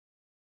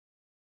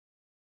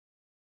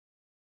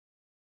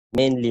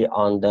mainly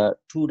on the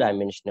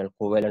two-dimensional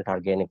covalent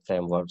organic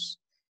frameworks.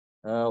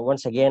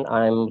 Once again,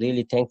 I'm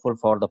really thankful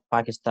for the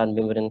Pakistan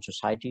Membrane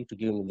Society to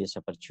give me this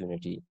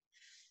opportunity.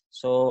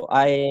 So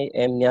I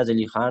am Niaz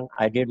Ali Khan.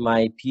 I did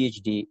my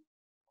PhD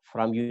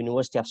from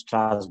University of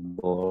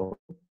Strasbourg.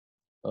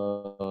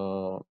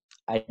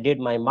 I did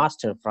my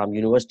master from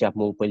University of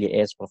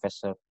Montpellier, as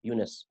Professor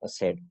Yunus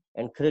said.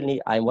 And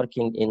currently I'm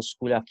working in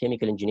School of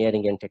Chemical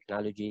Engineering and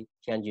Technology,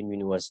 Tianjin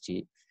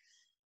University.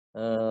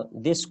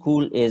 This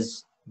school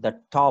is the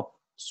top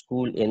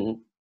school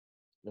in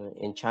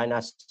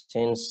China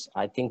since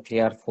I think 3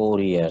 or 4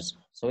 years.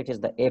 So it is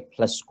the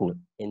A+ school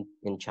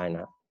in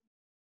China.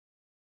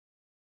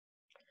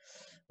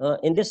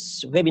 In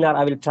this webinar,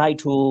 I will try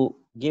to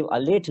give a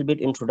little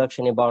bit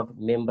introduction about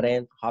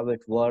membrane, how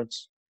it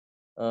works,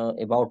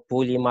 about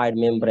polyimide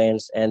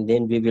membranes, and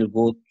then we will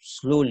go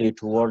slowly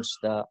towards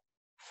the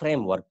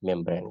framework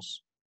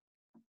membranes.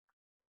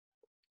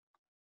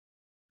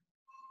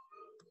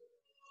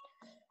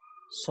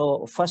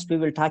 So first we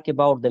will talk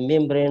about the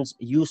membrane's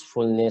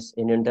usefulness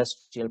in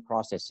industrial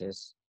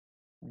processes.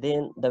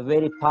 Then the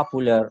very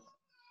popular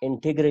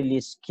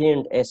integrally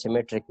skinned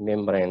asymmetric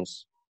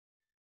membranes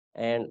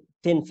and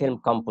thin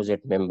film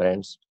composite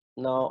membranes.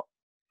 Now,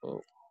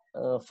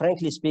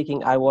 frankly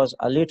speaking, I was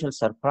a little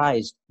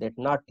surprised that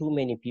not too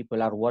many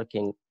people are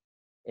working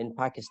in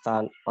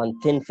Pakistan on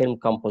thin film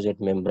composite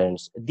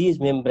membranes. These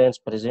membranes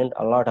present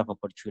a lot of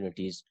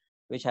opportunities,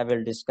 which I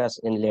will discuss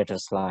in later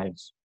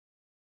slides.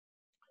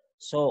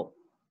 So,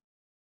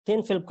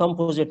 thin film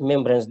composite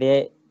membranes,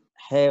 they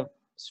have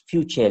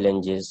few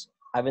challenges.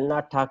 I will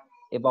not talk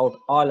about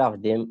all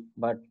of them,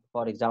 but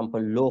for example,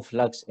 low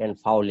flux and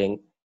fouling,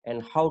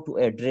 and how to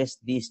address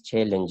these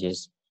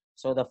challenges.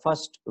 So the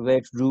first way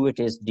to do it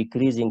is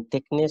decreasing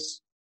thickness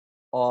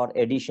or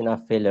addition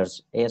of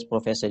fillers, as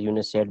Professor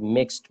Yunus said,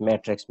 mixed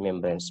matrix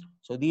membranes.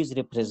 So these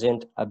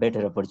represent a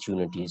better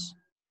opportunities.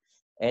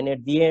 And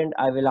at the end,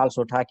 I will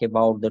also talk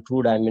about the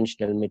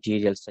two-dimensional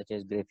materials such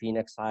as graphene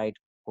oxide,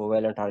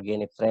 covalent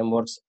organic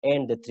frameworks,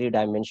 and the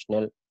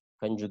three-dimensional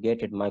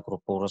conjugated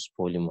microporous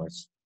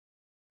polymers.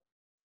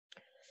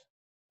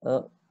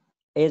 Uh,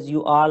 as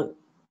you all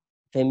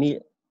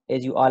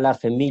are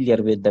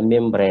familiar with the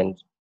membrane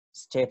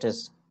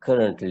status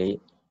currently,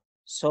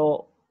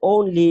 so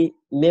only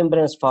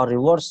membranes for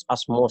reverse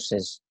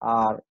osmosis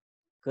are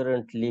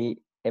currently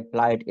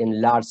applied in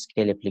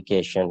large-scale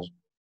applications.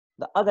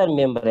 The other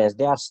membranes,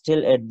 they are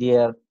still at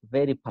their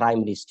very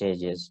primary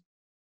stages.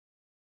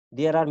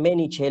 There are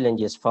many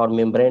challenges for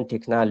membrane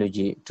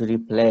technology to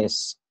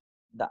replace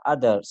the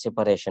other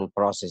separation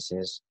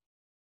processes.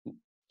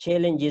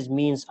 Challenges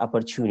means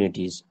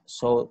opportunities.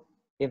 So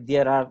if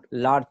there are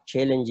large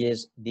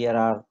challenges, there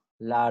are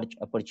large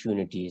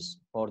opportunities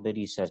for the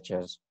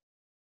researchers.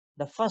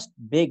 The first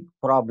big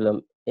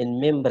problem in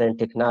membrane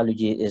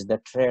technology is the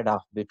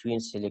trade-off between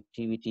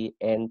selectivity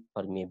and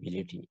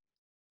permeability.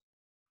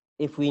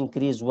 If we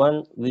increase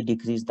one, we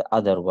decrease the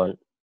other one,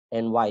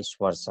 and vice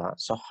versa.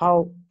 So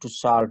how to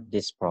solve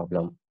this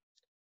problem?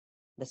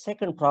 The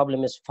second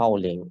problem is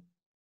fouling.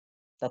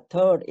 The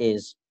third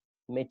is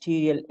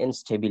material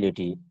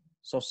instability.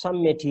 So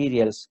some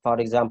materials, for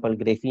example,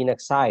 graphene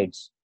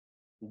oxides,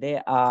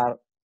 they are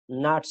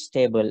not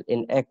stable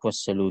in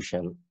aqueous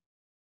solution.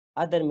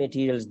 Other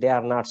materials, they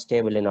are not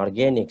stable in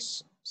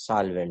organics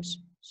solvents.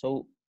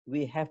 So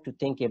we have to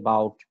think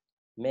about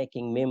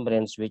making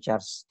membranes which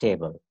are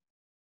stable.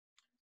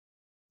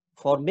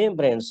 For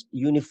membranes,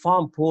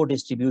 uniform pore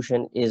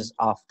distribution is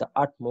of the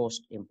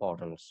utmost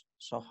importance.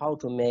 So how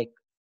to make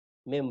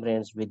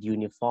membranes with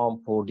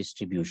uniform pore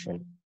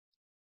distribution?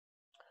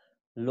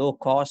 Low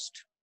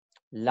cost,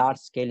 large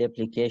scale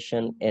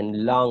application,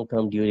 and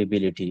long-term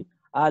durability.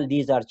 All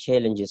these are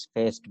challenges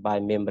faced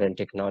by membrane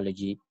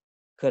technology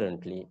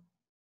currently.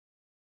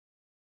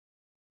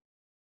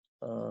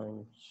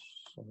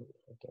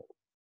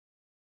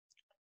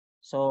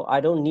 So I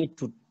don't need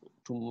to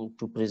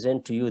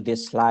present to you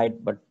this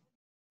slide, but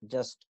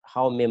just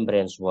how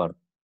membranes work.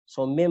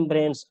 So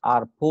membranes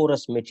are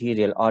porous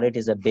material, or it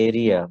is a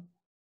barrier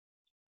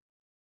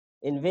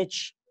in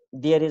which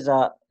there is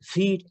a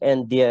feed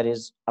and there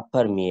is a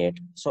permeate.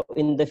 So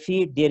in the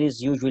feed, there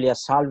is usually a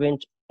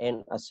solvent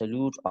and a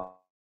solute,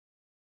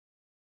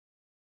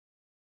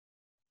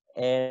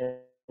 and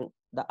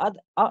the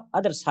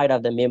other side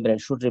of the membrane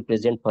should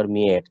represent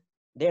permeate.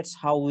 That's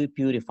how we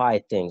purify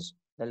things.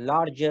 The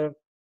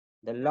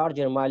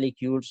larger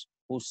molecules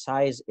whose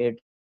size is greater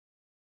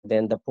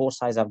than the pore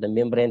size of the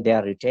membrane, they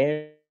are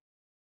retained.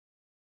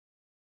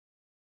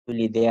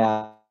 They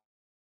are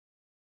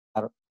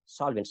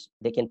solvents,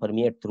 they can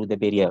permeate through the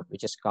barrier,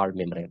 which is called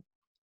membrane.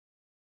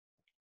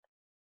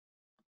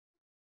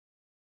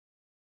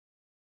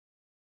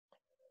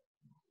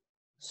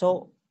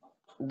 So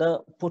the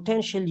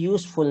potential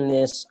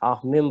usefulness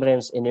of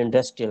membranes in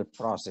industrial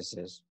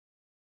processes.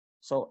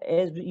 So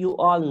as you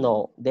all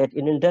know that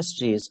in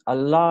industries, a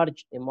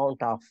large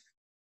amount of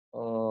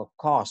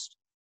cost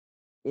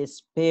is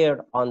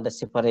spared on the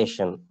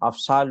separation of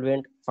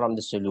solvent from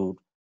the solute,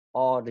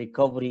 or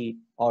recovery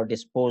or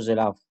disposal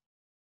of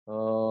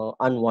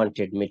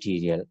unwanted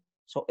material.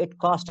 So it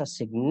costs a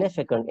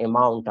significant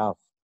amount of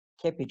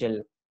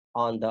capital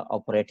on the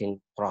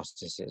operating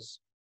processes.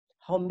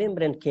 How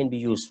membrane can be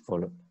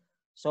useful?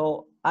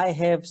 So I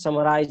have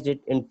summarized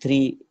it in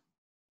three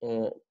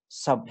uh,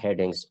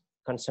 subheadings: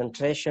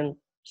 concentration,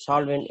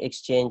 solvent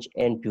exchange,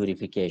 and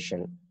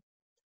purification.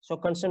 So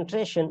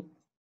concentration,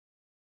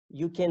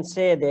 you can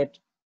say that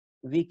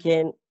we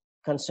can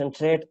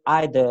concentrate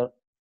either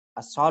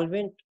a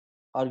solvent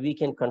or we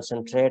can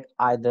concentrate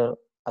either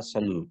a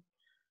solute.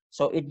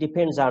 So it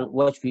depends on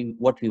what we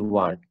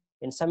want.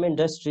 In some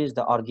industries,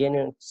 the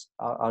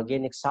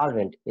organic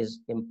solvent is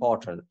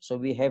important. So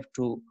we have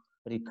to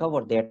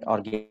recover that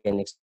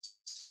organic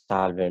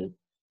solvent.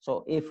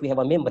 So if we have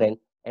a membrane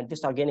and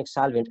this organic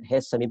solvent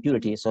has some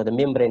impurity, so the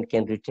membrane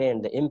can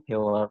retain the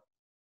impure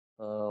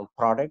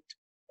product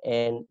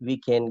and we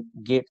can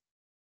get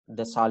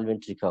the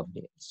solvent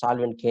recovery.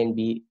 Solvent can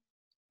be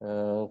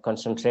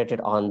concentrated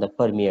on the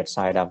permeate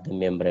side of the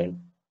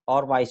membrane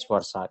or vice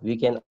versa. We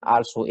can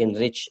also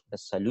enrich the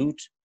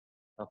solute,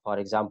 for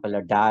example,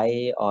 a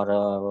dye or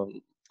a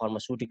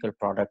pharmaceutical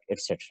product,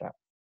 etc.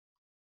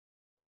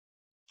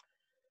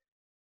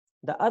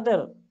 The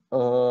other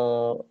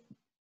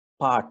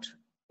part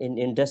in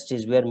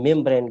industries where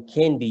membrane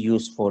can be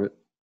useful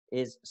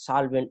is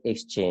solvent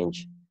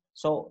exchange.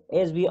 So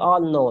as we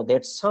all know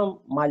that some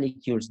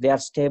molecules, they are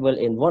stable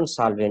in one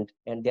solvent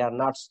and they are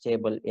not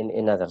stable in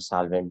another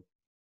solvent.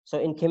 So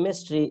in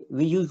chemistry,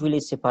 we usually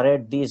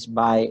separate these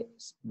by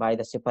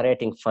the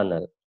separating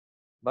funnel.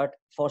 But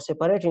for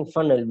separating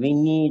funnel, we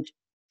need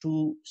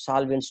two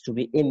solvents to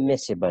be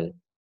immiscible.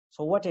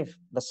 So what if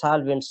the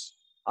solvents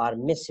are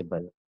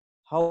miscible?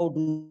 How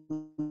do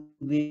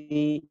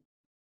we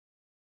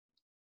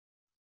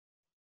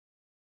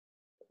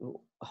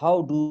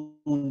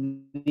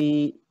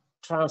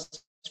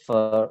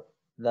transfer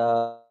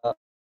the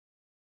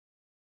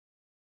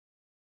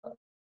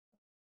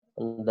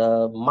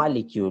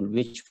molecule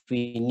which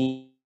we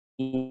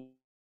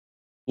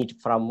need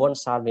from one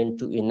solvent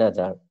to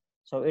another?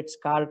 So it's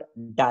called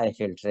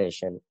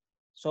diafiltration.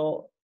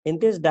 So in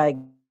this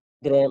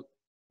diagram,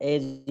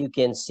 as you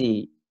can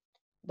see,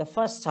 the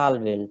first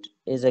solvent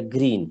is a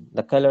green,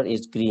 the color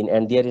is green,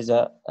 and there is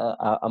a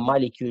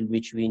molecule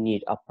which we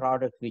need, a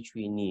product which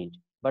we need.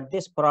 But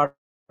this product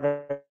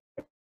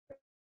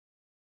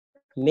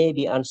may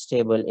be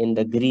unstable in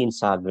the green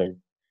solvent.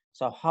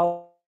 So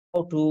how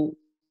to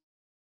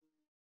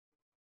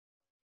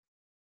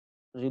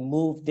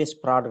remove this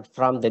product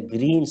from the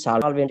green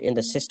solvent? One solvent in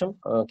the system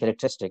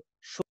characteristic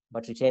should be same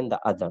but retain the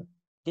other.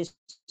 This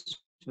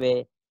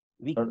way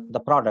we can transfer the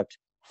product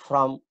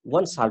from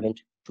one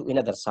solvent to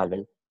another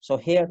solvent. So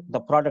here the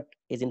product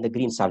is in the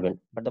green solvent,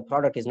 but the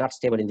product is not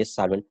stable in this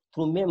solvent.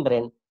 Through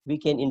membrane, we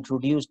can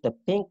introduce the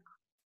pink,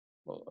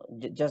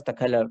 just the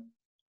color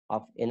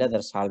of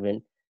another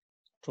solvent.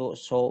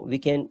 So we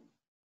can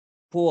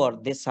pour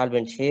this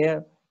solvent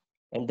here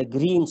and the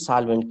green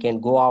solvent can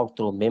go out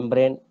through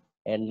membrane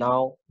and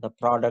now the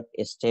product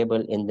is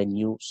stable in the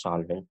new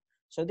solvent.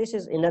 So this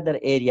is another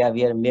area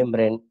where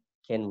membrane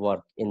can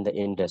work in the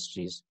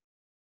industries.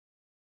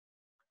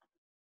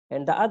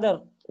 And the other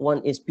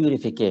one is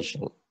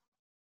purification.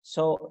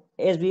 So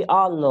as we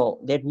all know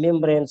that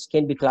membranes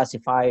can be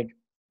classified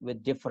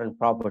with different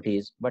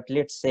properties, but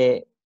let's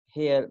say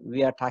here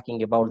we are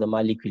talking about the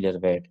molecular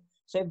weight.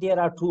 So if there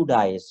are two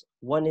dyes,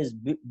 one is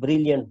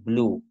brilliant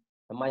blue,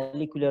 the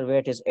molecular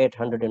weight is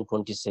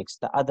 826,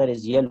 the other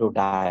is yellow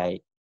dye,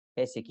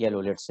 basic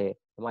yellow, let's say,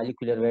 the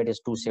molecular weight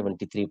is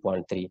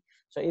 273.3.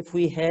 So if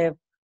we have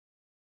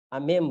a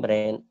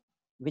membrane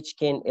which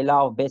can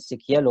allow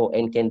basic yellow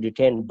and can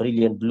retain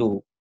brilliant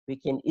blue, we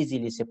can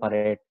easily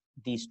separate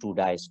these two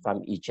dyes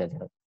from each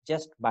other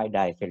just by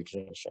dye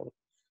filtration.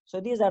 So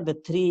these are the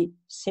three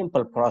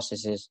simple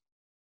processes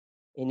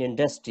in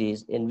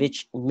industries in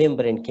which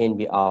membrane can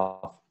be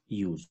of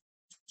use.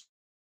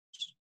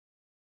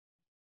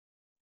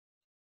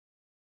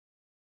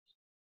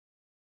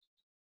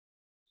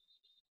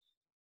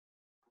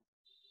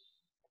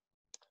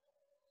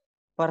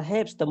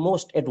 Perhaps the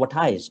most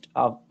advertised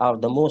or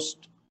the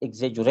most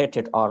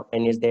exaggerated or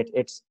and is that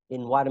it's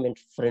environment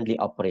friendly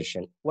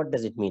operation. What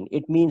does it mean?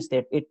 It means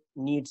that it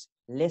needs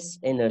less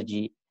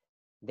energy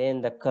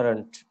than the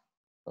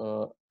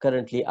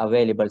currently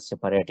available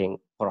separating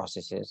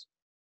processes.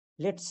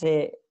 Let's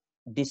say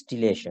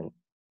distillation.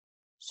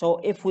 So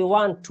if we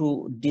want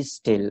to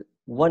distill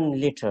 1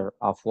 liter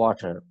of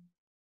water,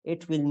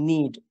 it will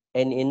need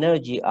an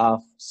energy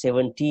of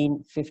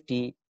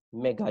 1750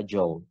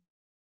 megajoule.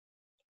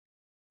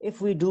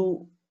 If we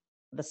do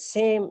the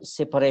same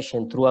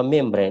separation through a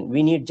membrane,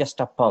 we need just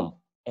a pump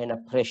and a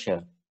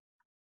pressure.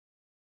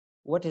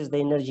 What is the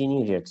energy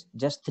needed?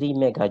 Just 3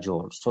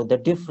 megajoules. So the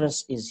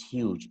difference is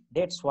huge.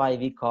 That's why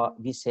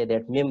we say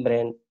that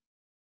membrane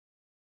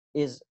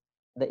is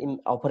the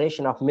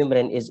operation of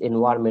membrane is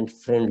environment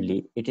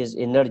friendly. It is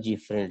energy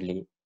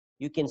friendly.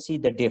 You can see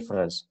the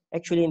difference.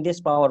 Actually, in this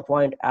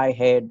PowerPoint, I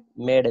had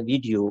made a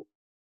video.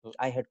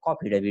 I had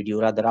copied a video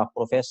rather of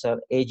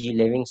Professor A.G.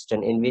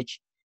 Livingston in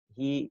which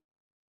he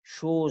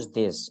shows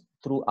this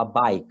through a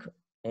bike,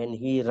 and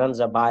he runs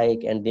a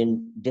bike and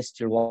then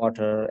distill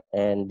water,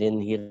 and then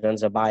he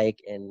runs a bike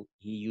and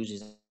he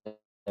uses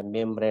a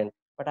membrane.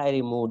 But I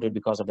removed it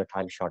because of the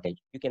time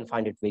shortage. You can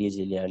find it very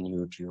easily on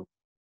YouTube.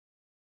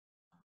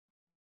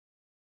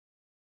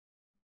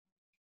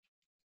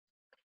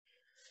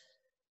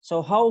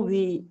 So how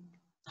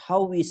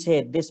we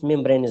say this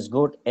membrane is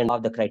good, and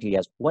of the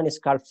criteria. One is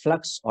called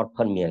flux or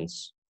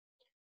permeance.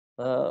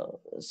 Uh,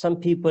 some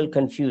people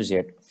confuse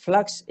it.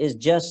 Flux is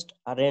just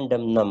a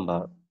random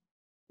number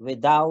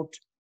without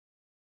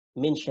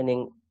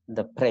mentioning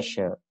the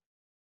pressure.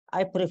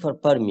 I prefer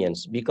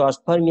permeance because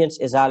permeance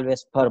is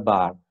always per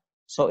bar.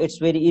 So it's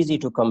very easy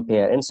to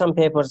compare. In some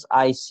papers,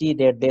 I see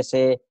that they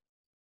say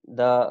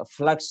the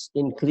flux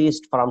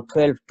increased from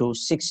 12 to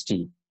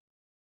 60,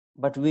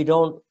 but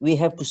we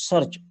have to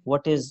search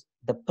what is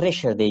the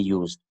pressure they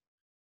used.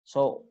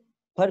 So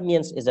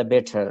permeance is a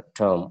better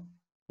term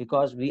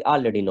because we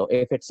already know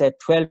if it's at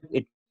 12,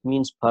 it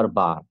means per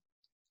bar.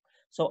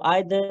 So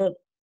either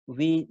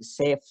we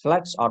say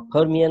flux or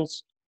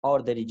permeance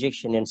or the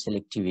rejection and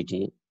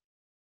selectivity.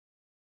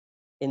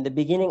 In the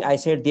beginning, I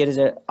said there is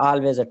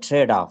always a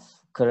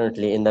trade-off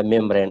currently in the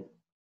membrane.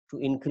 To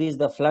increase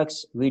the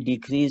flux, we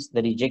decrease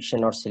the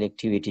rejection or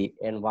selectivity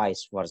and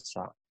vice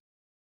versa.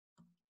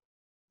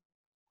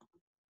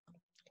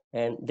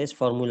 And this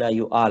formula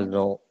you all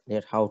know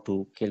that how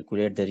to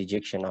calculate the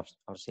rejection or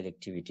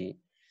selectivity.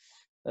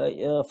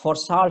 For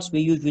salts, we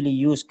usually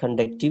use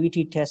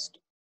conductivity test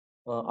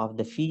of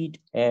the feed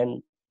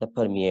and the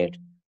permeate.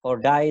 For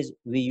dyes,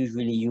 we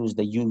usually use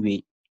the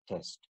UV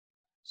test.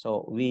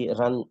 So we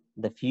run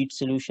the feed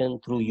solution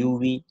through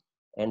UV,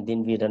 and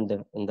then we run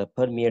the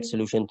permeate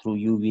solution through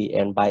UV,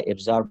 and by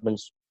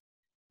absorbance,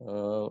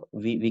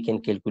 we can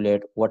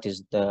calculate what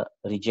is the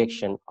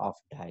rejection of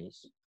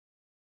dyes.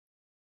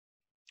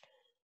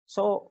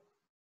 So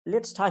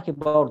let's talk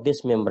about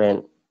this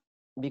membrane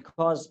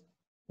because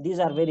these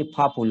are very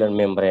popular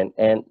membrane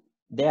and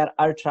they are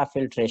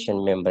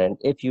ultrafiltration membrane.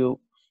 If you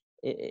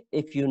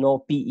know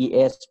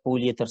PES,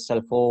 polyether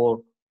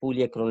sulfur,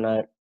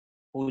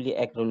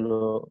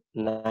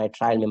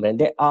 polyacrylonitrile membrane,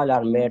 they all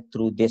are made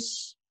through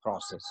this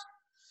process.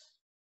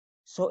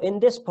 So in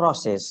this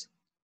process,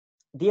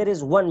 there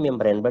is one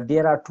membrane, but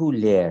there are two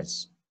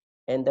layers.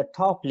 And the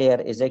top layer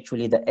is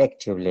actually the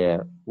active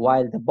layer,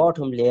 while the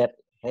bottom layer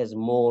has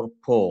more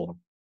pore.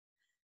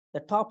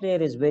 The top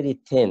layer is very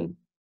thin.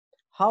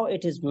 How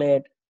it is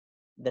made?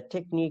 The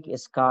technique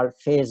is called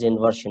phase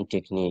inversion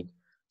technique.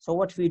 So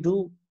what we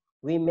do,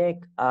 we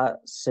make a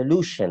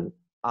solution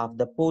of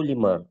the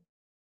polymer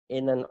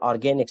in an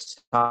organic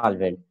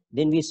solvent.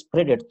 Then we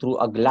spread it through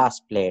a glass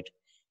plate.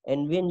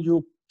 And when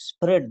you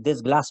spread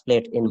this glass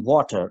plate in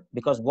water,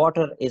 because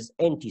water is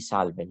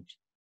anti-solvent.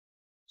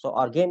 So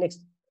organic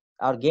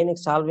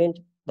solvent,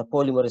 the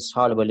polymer is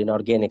soluble in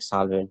organic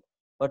solvent.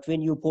 But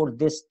when you pour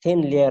this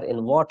thin layer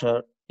in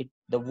water,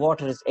 the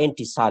water is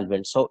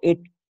anti-solvent. So it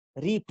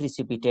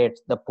reprecipitates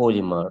the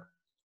polymer.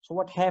 So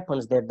what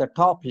happens that the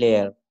top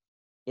layer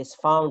is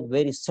found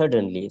very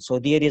suddenly. So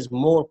there is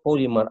more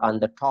polymer on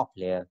the top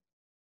layer.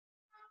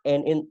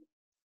 And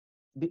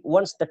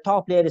once the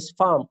top layer is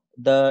formed,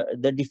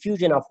 the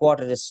diffusion of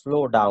water is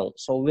slowed down.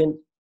 So when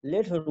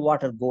little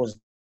water goes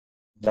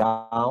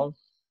down,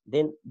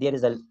 then there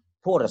is a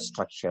porous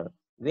structure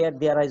where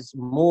there is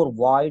more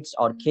voids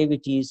or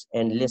cavities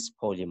and less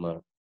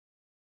polymer.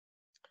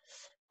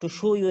 To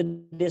show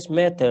you this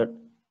method,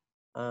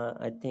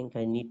 I think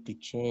I need to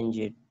change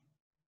it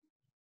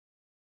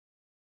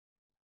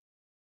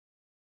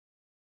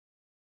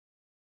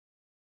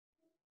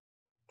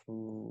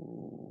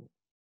to,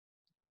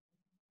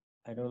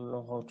 I don't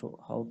know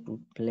how to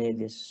play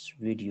this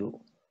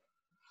video.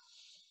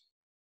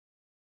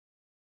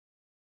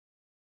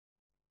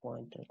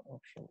 Pointer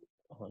option.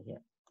 Oh yeah.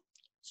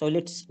 So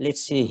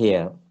let's see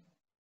here.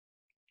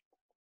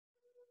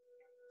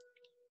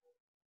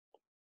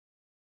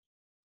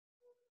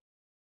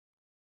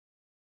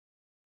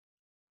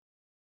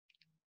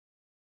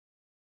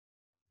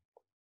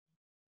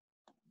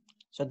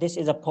 So this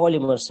is a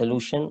polymer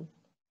solution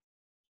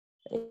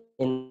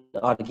in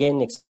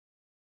organic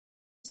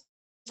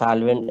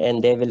solvent,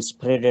 and they will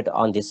spread it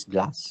on this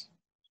glass.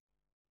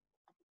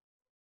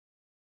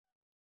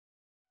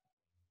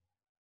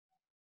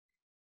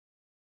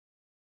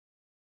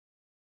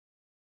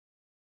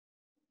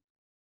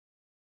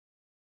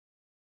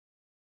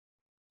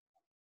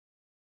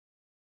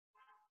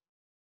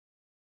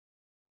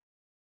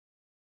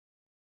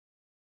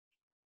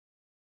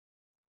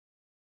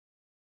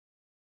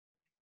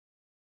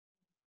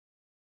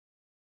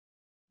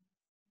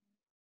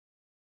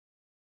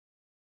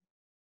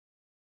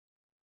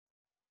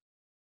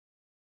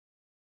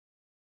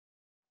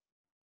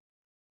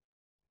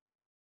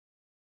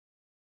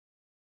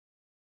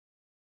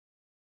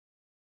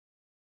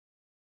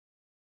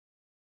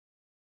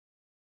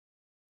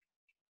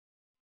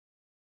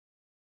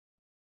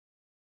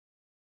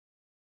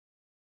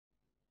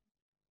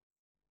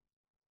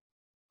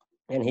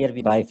 And here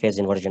we biphase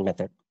inversion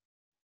method.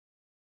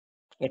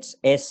 It's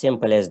as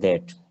simple as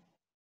that.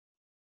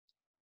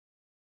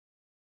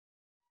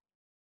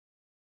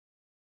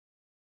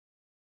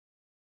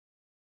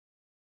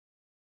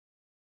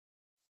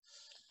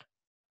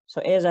 So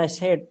as I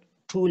said,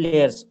 two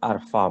layers are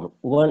formed.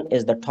 One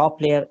is the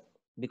top layer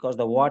because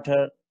the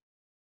water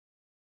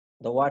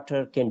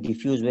can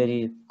diffuse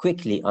very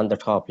quickly on the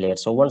top layer.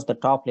 So once the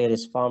top layer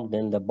is formed,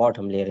 then the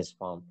bottom layer is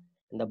formed.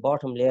 And the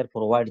bottom layer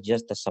provides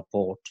just the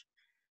support.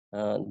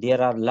 There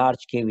are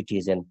large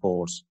cavities and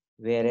pores,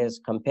 whereas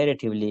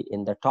comparatively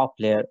in the top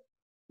layer,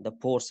 the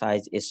pore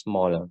size is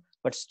smaller.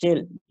 But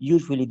still,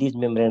 usually these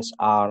membranes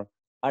are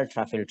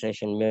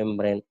ultrafiltration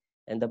membrane,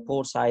 and the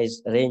pore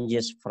size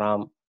ranges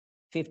from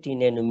 50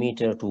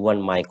 nanometer to 1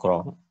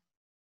 micron.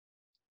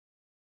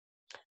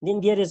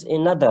 Then there is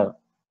another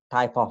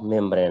type of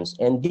membranes,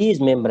 and these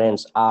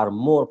membranes are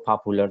more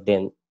popular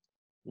than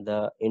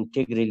the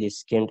integrally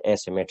skinned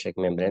asymmetric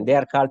membrane. They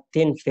are called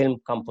thin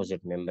film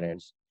composite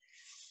membranes.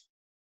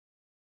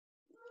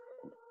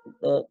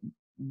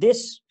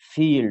 This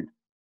field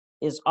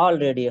is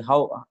already,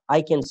 how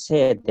I can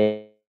say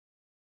that,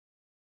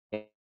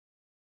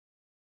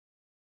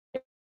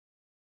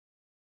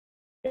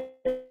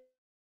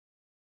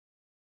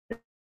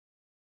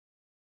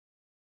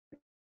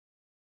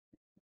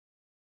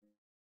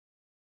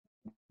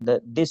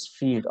 this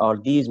field or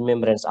these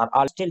membranes are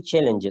all still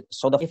challenges.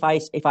 So the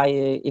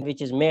if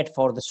which is made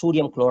for the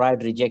sodium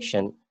chloride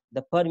rejection,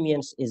 the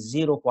permeance is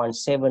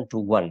 0.7 to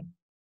 1.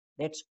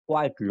 That's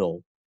quite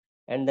low.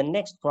 And the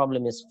next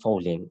problem is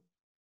fouling.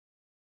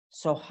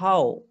 So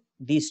how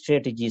these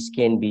strategies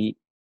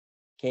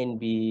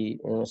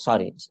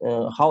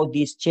how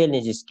these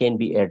challenges can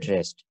be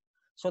addressed.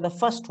 So the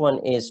first one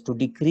is to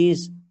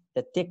decrease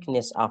the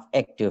thickness of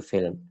active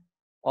film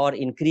or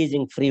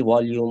increasing free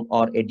volume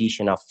or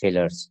addition of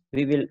fillers.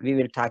 We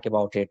will talk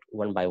about it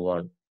one by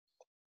one.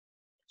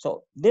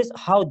 So this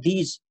how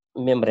these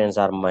membranes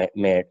are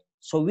made.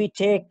 So we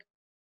take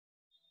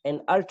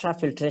an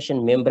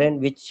ultrafiltration membrane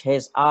which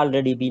has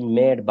already been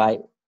made by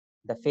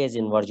the phase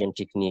inversion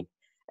technique,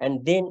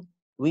 and then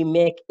we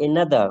make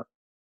another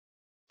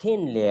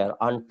thin layer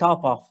on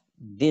top of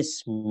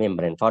this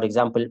membrane, for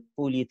example,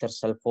 polyether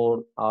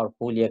sulfur or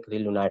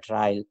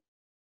polyacrylonitrile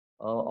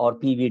or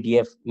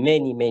PVDF,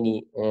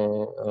 many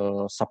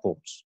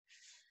supports.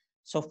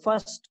 So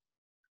first,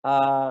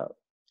 uh,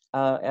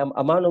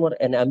 a monomer,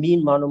 an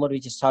amine monomer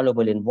which is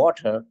soluble in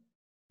water,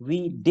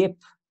 we dip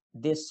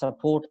this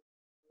support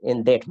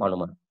in that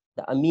monomer,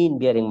 the amine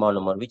bearing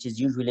monomer, which is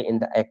usually in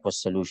the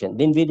aqueous solution.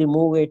 Then we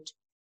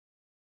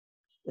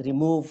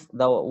remove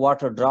the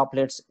water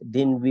droplets,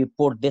 then we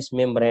put this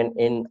membrane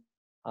in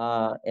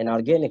an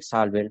organic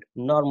solvent.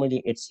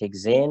 Normally it's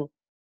hexane,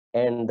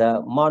 and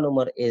the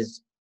monomer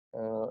is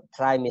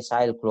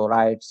trimethyl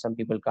chloride. Some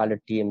people call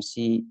it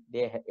TMC.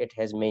 It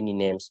has many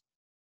names.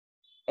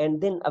 And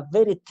then a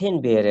very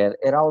thin barrier,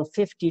 around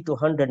 50 to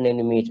 100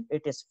 nanometer,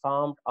 it is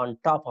formed on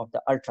top of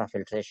the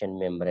ultrafiltration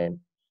membrane.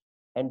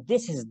 And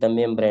this is the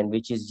membrane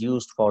which is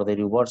used for the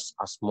reverse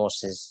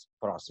osmosis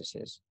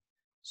processes.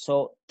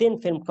 So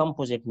thin film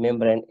composite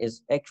membrane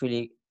is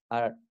actually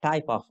a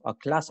type of a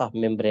class of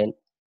membrane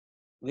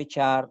which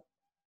are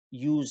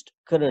used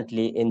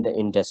currently in the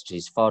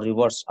industries for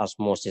reverse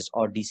osmosis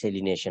or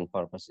desalination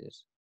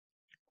purposes.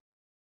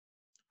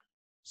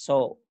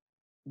 So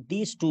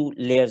these two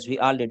layers, we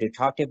already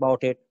talked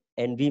about it,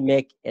 and we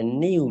make a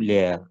new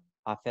layer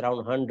of around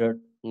 100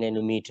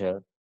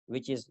 nanometer,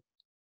 which is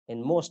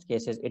in most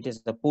cases, it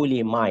is the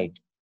polyamide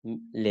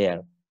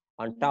layer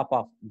on top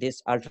of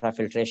this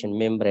ultrafiltration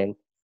membrane,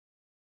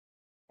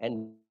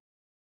 and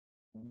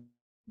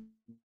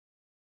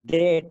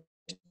that,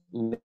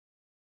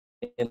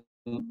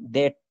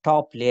 that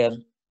top layer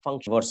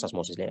functions reverse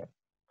osmosis layer.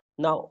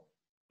 Now,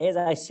 as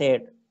I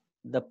said,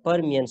 the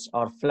permeance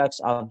or flux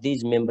of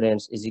these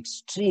membranes is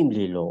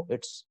extremely low.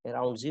 It's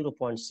around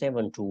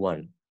 0.7 to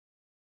 1.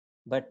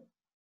 But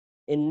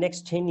in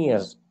next 10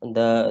 years,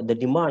 the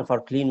demand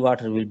for clean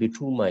water will be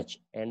too much.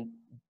 And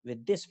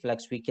with this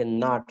flux, we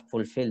cannot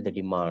fulfill the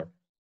demand.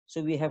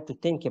 So we have to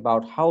think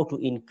about how to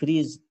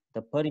increase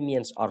the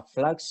permeance or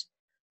flux,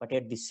 but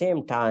at the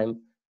same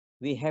time,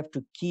 we have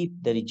to keep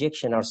the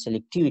rejection or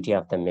selectivity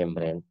of the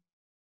membrane.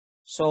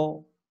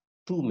 So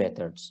two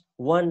methods.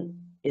 One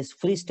is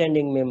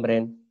freestanding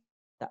membrane.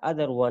 The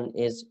other one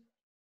is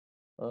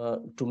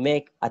to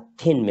make a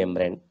thin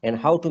membrane. And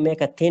how to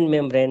make a thin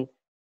membrane?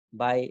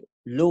 By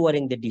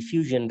lowering the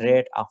diffusion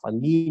rate of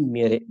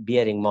amine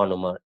bearing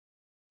monomer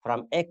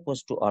from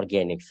aqueous to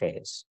organic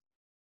phase.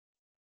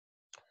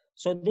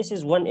 So this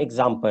is one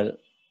example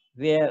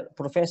where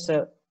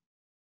Professor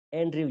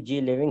Andrew G.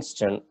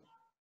 Livingston,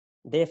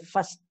 they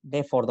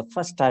for the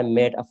first time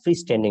made a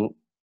freestanding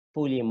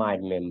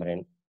polyamide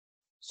membrane.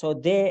 So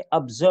they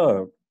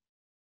observed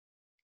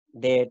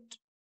that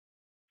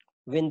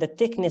when the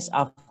thickness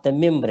of the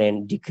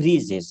membrane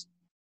decreases,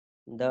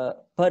 the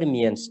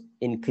permeance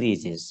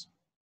increases.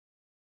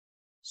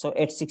 So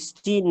at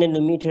 16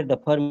 nanometer, the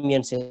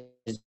permeance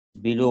is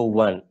below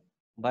 1,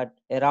 but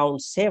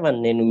around 7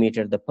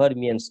 nanometer, the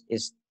permeance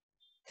is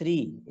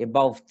 3,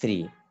 above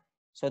 3.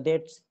 So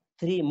that's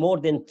more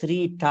than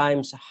 3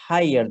 times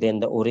higher than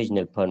the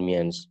original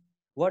permeance.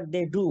 What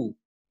they do,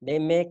 They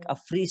make a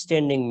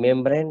freestanding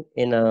membrane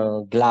in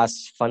a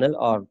glass funnel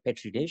or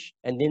petri dish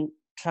and then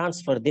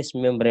transfer this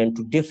membrane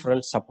to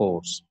different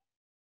supports.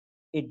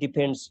 It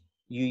depends.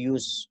 You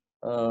use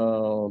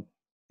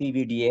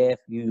PVDF,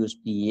 you use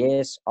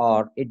PES,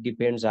 or it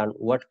depends on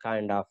what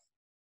kind of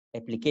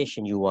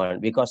application you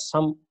want, because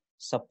some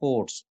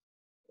supports,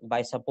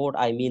 by support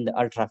I mean the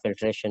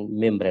ultrafiltration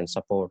membrane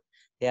support,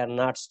 they are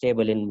not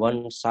stable in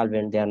one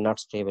solvent, they are not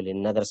stable in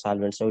another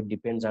solvent. So it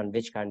depends on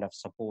which kind of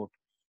support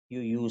you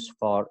use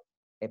for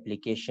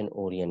application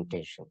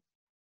orientation.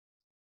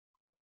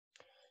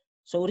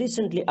 So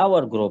recently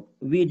our group,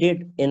 we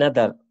did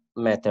another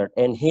method,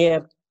 and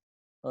here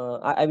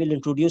I will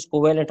introduce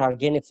Covalent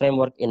Organic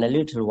Framework in a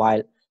little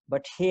while.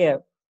 But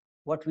here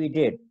what we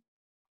did,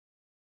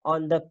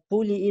 on the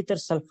polyether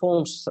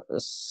sulfone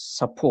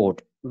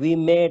support, we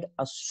made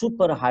a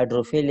super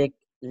hydrophilic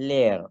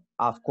layer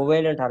of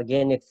Covalent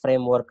Organic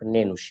Framework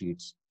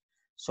nanosheets.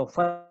 So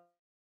first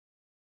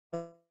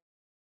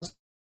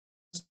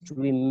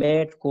we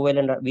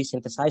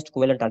synthesized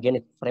Covalent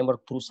Organic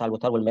Framework through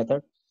salvothermal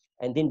method,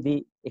 and then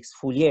we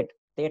exfoliate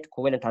that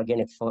Covalent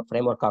Organic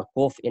Framework or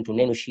COF into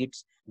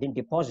nanosheets, then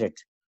deposit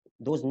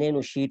those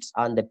nanosheets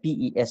on the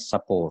PES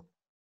support.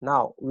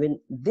 Now, when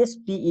this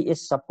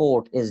PES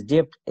support is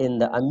dipped in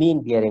the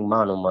amine-bearing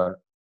monomer,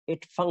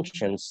 it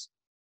functions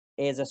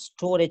as a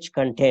storage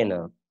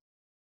container.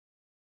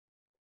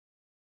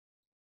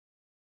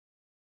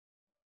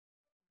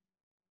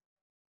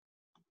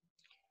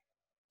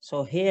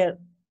 So here,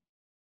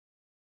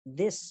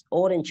 this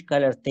orange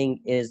color thing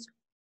is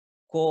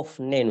COF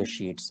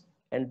nanosheets,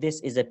 and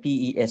this is a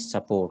PES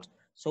support.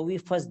 So we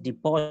first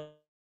deposit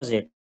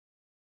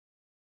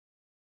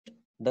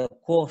the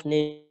COF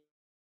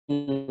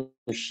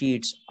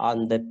nanosheets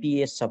on the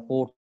PES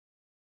support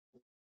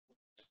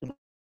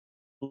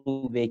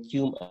through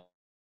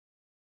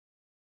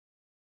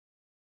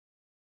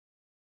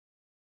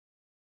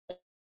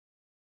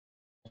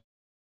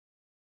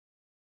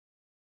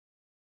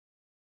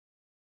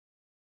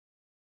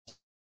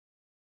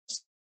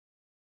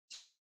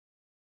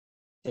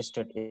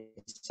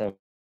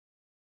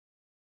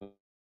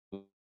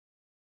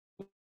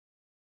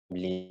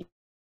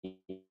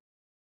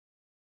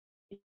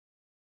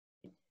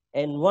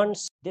And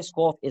once this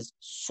cough is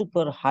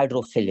super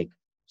hydrophilic,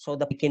 so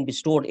the can be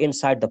stored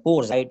inside the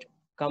pores,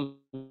 comes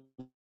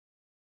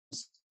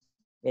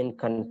in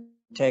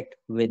contact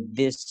with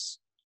this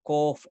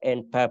cough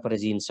and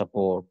piperazine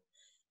support.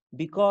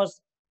 Because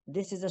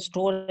this is a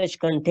storage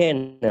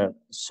container,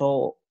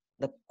 so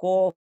the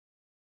cough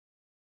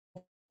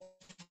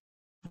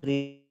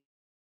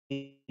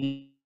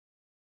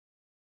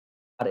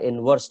are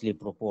inversely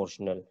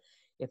proportional.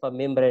 If a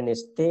membrane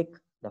is thick,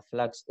 the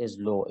flux is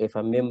low. If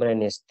a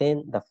membrane is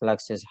thin, the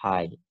flux is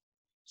high.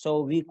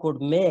 So we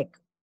could make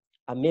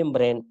a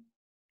membrane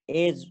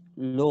as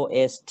low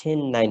as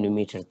 10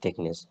 nanometer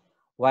thickness.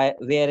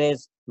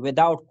 Whereas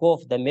without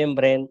COF, the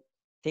membrane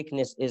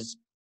thickness is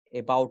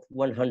about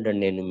 100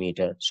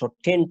 nanometer. So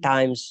 10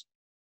 times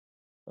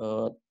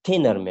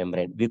thinner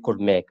membrane we could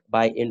make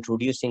by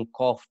introducing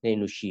COF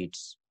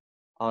nanosheets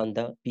on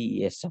the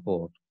PES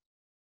support.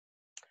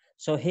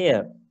 So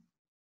here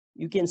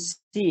you can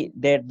see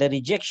that the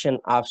rejection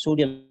of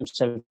sodium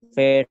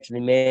sulfate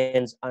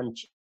remains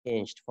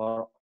unchanged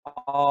for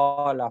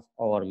all of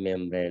our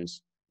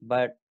membranes,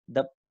 but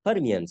the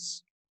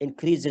permeance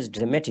increases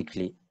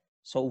dramatically.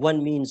 So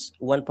 1 means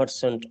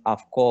 1% of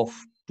COF,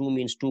 2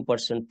 means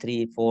 2%,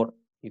 3, 4,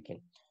 you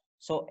can.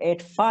 So at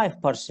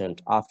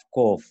 5% of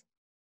COF,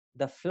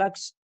 the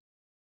flux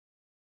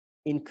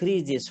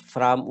increases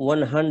from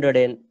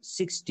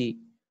 160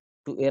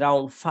 to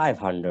around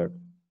 500.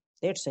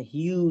 That's a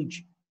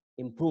huge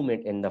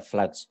improvement in the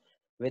flux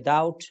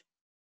without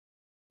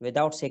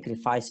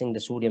sacrificing the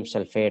sodium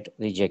sulfate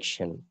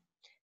rejection.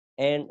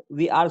 And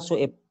we also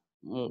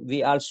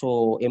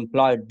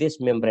employed this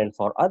membrane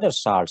for other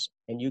salts,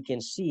 and you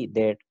can see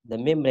that the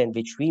membrane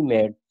which we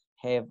made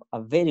have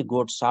a very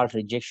good salt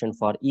rejection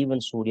for even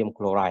sodium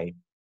chloride,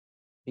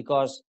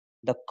 because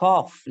the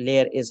COF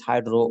layer is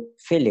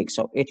hydrophilic,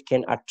 so it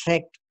can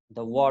attract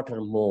the water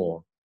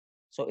more.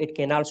 So it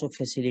can also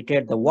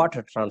facilitate the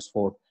water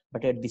transport,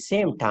 but at the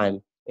same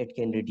time, it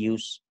can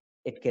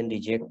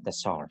reject the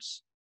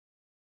salts.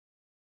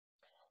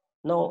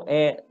 Now,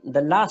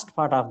 the last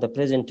part of the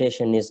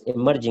presentation is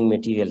emerging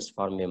materials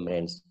for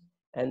membranes.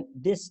 And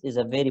this is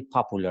a very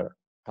popular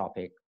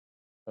topic.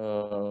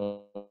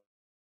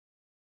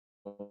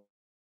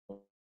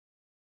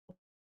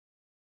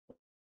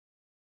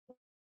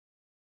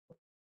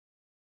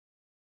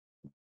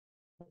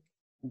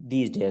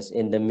 These days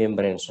in the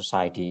membrane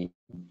society.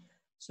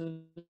 So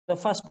the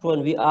first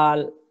one, we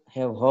all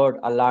have heard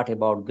a lot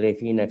about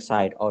graphene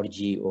oxide or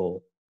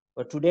GO.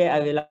 But today I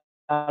will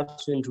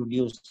also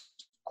introduce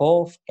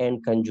COF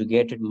and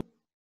conjugated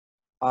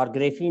or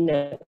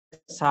graphene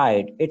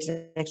oxide. It's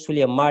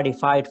actually a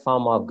modified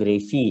form of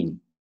graphene,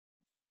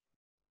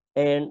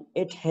 and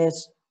it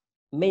has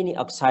many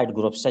oxide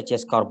groups such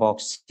as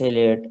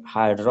carboxylate,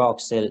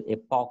 hydroxyl,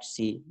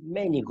 epoxy,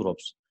 many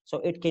groups. So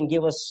it can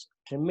give us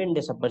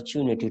tremendous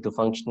opportunity to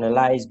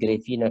functionalize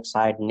graphene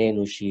oxide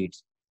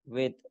nanosheets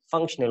with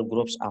functional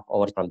groups of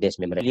our from this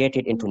membrane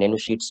created into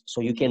nanosheets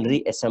so you can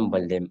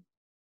reassemble them.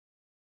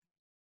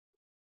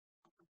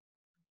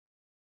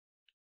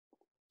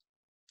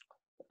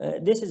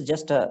 This is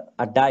just a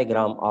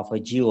diagram of a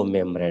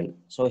geomembrane.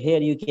 So here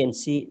you can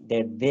see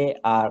that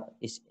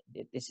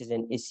this is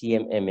an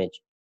ECM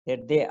image,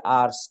 that they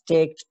are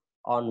stacked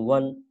on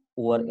one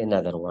over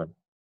another one.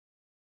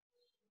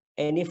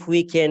 And if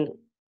we can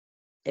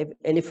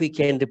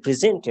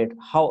represent it,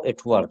 how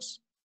it works.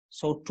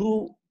 So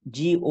two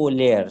GO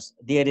layers,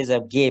 there is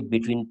a gap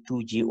between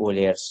two GO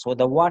layers. So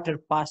the water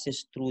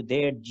passes through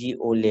their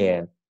GO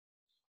layer.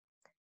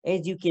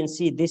 As you can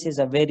see, this is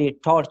a very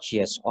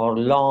tortuous or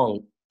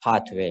long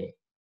pathway.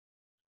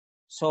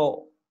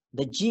 So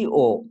the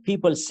GO,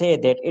 people say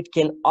that it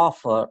can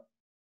offer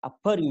a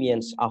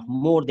permeance of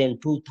more than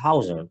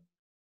 2000,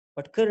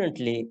 but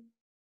currently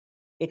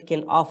it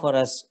can offer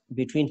us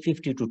between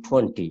 50 to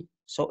 20.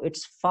 So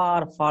it's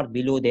far, far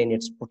below than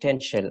its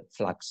potential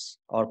flux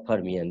or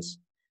permeance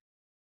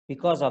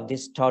because of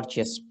this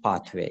tortuous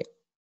pathway.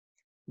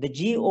 The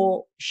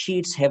GO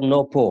sheets have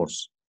no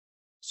pores.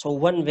 So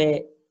one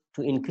way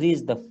to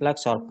increase the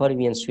flux or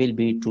permeance will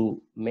be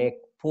to make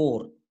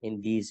pore in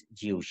these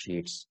GO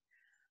sheets.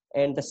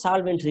 And the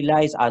solvent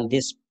relies on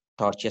this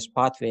tortuous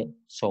pathway,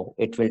 so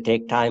it will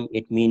take time.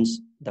 It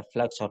means the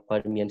flux or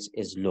permeance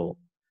is low.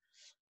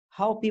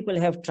 How people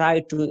have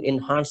tried to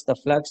enhance the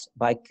flux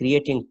by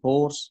creating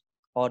pores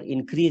or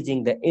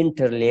increasing the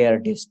interlayer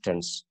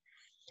distance.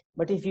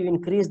 But if you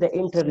increase the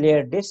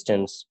interlayer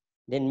distance,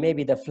 then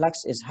maybe the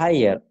flux is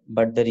higher,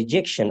 but the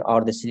rejection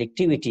or the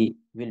selectivity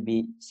will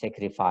be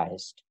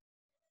sacrificed.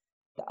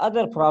 The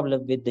other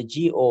problem with the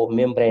GO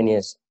membrane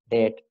is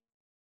that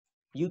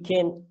you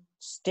can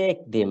stack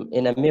them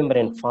in a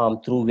membrane form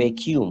through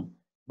vacuum,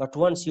 but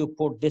once you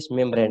put this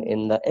membrane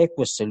in the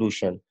aqueous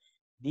solution,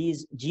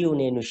 these GO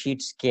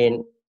nanosheets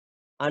can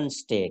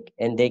unstack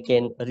and they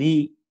can redissolve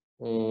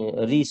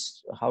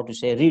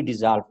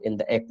in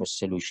the aqueous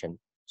solution.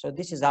 So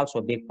this is also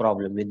a big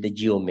problem with the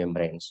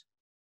geomembranes.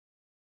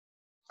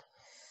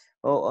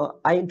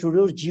 I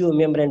introduced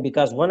geomembrane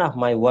because one of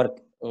my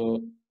work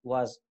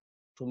was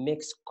to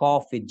mix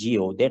COF with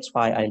geo. That's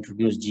why I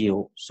introduced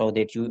geo, so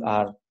that you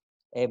are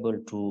able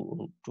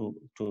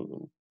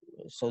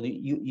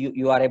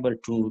you are able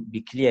to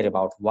be clear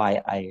about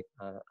why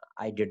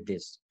I did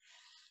this.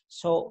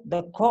 So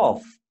the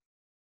COF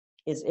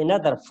is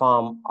another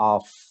form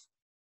of,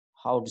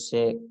 how to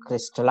say,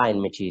 crystalline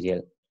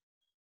material.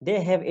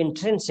 They have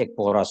intrinsic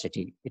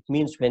porosity. It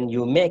means when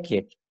you make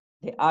it,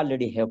 they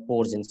already have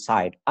pores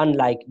inside,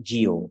 unlike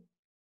geo.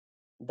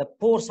 The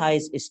pore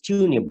size is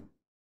tunable.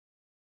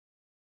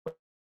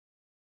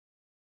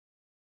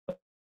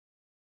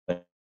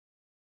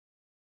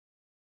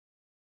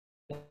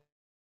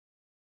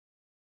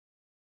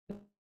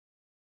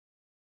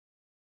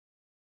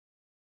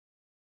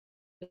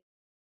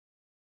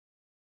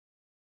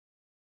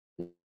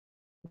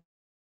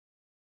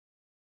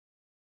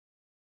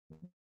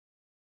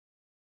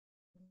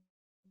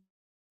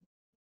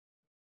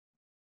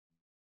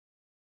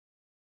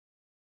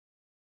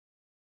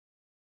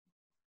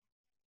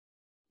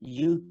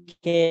 You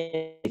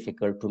can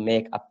difficult to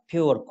make a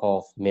pure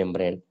COF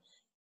membrane.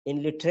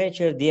 In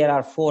literature, there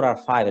are 4 or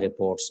 5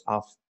 reports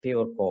of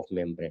pure COF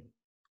membrane.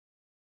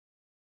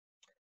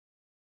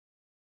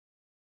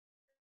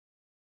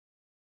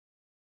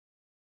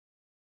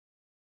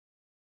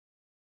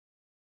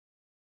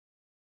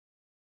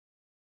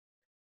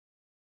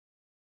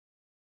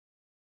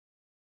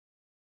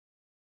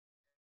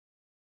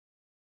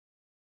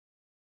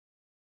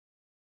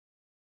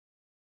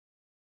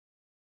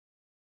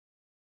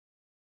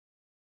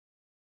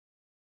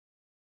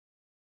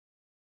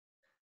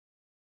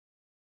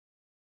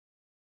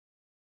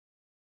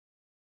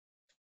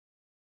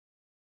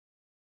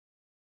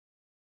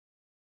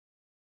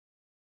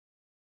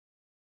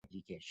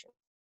 Education.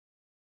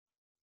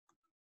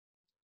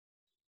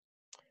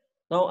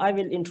 Now I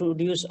will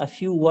introduce a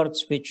few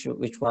works which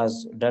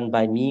was done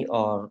by me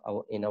or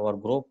in our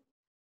group,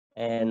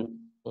 and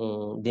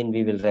then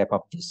we will wrap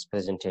up this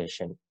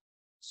presentation.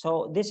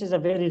 So this is a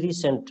very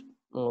recent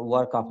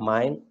work of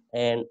mine,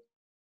 and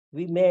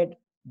we made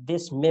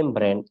this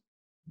membrane.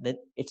 That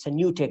it's a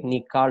new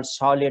technique called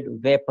solid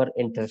vapor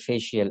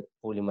interfacial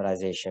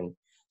polymerization.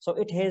 So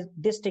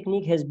this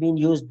technique has been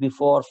used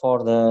before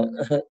for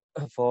the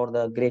for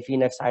the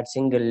graphene oxide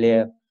single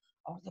layer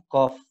or the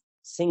COF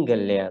single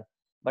layer,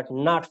 but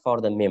not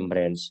for the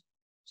membranes.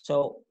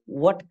 So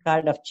what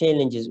kind of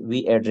challenges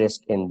we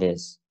addressed in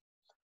this?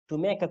 To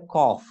make a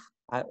COF,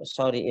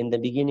 sorry, in the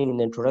beginning, in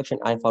the introduction,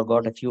 I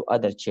forgot a few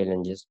other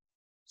challenges.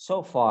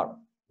 So far,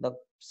 the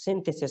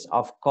synthesis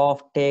of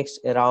COF takes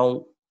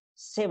around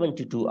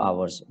 72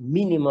 hours,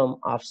 minimum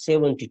of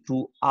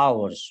 72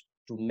 hours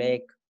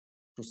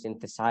to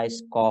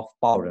synthesize COF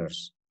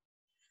powders.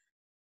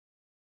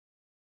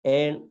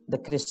 And the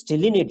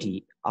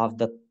crystallinity of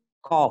the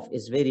COF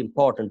is very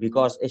important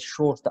because it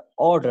shows the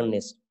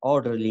orderliness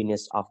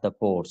of the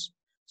pores.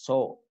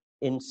 So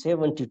in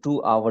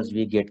 72 hours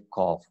we get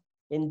cough.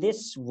 In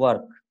this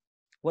work,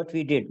 what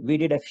we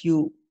did a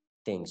few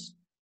things.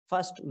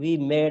 First, we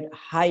made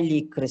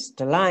highly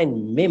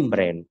crystalline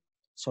membrane.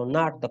 So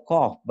not the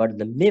cough, but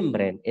the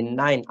membrane in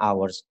 9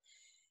 hours.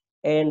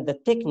 And the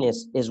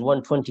thickness is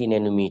 120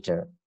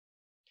 nanometer.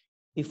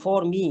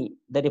 Before me,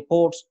 the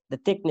reports, the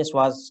thickness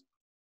was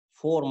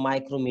 4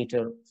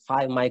 micrometer,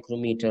 5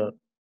 micrometer,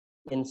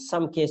 in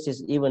some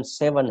cases even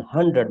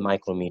 700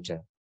 micrometer,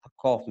 a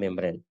cough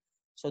membrane.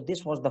 So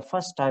this was the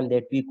first time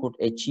that we could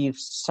achieve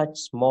such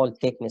small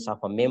thickness of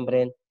a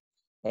membrane,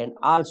 and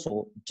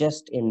also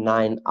just in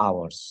 9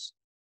 hours.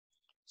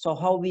 So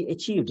how we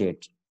achieved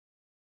it?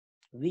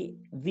 We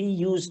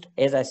used,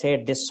 as I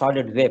said, this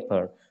solid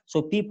vapor.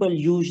 So people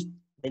used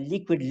the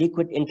liquid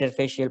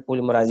interfacial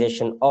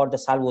polymerization or the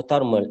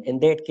salvothermal. In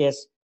that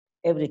case,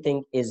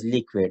 everything is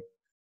liquid.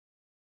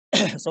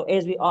 So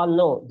as we all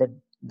know, that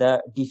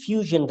the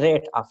diffusion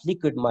rate of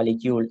liquid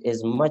molecule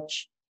is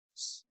much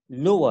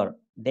lower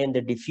than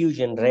the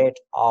diffusion rate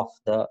of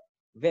the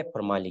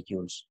vapor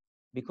molecules,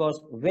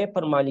 because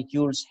vapor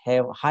molecules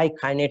have high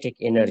kinetic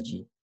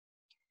energy.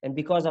 And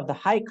because of the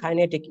high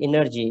kinetic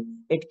energy,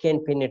 it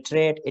can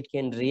penetrate, it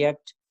can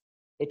react,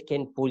 it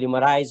can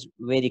polymerize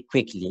very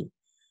quickly.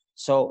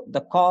 So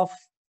the cough,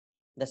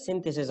 the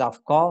synthesis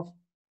of cough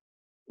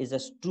is a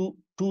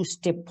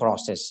two-step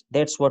process.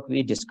 That's what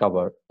we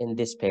discovered in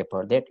this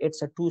paper, that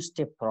it's a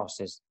two-step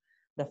process.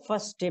 The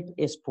first step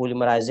is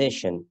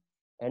polymerization,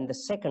 and the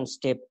second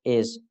step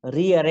is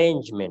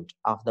rearrangement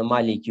of the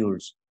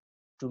molecules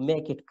to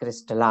make it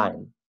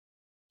crystalline.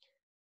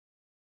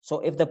 So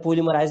if the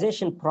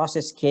polymerization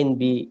process can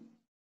be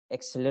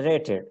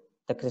accelerated,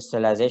 the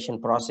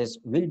crystallization process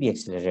will be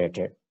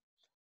accelerated.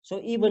 So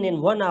even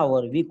in 1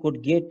 hour, we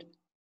could get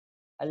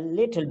a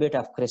little bit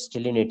of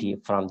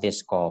crystallinity from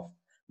this cough.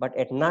 But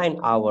at 9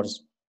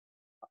 hours,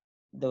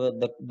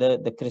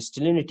 the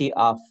crystallinity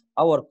of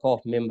our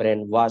cough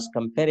membrane was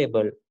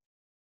comparable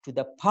to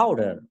the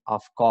powder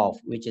of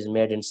cough, which is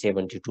made in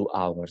 72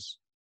 hours.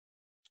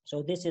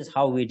 So this is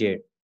how we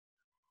did.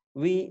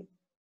 We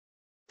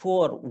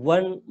pour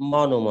one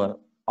monomer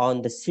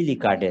on the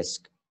silica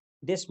disk.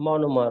 This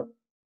monomer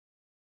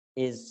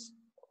is,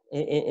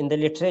 in the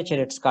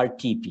literature, it's called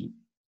TP.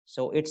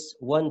 So it's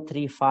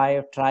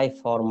 135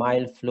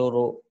 triformyl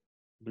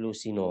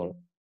fluoroglucinol.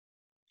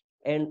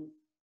 And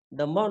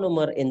the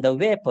monomer in the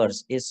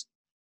vapors is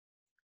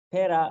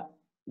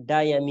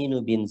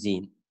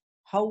para-diaminobenzene.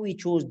 How we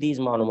choose these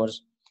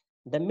monomers?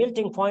 The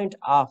melting point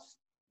of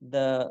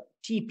the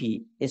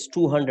TP is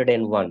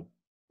 201,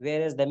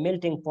 whereas the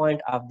melting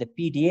point of the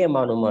PDA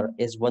monomer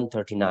is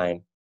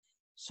 139.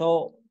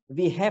 So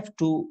we have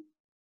to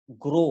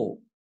grow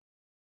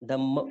the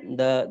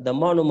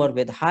monomer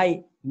with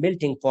high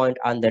melting point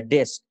on the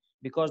disk,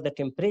 because the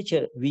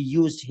temperature we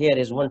used here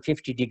is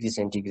 150 degrees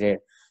centigrade.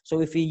 So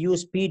if we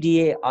use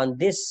PDA on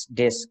this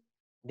disk,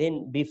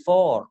 then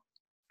before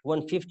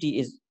 150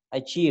 is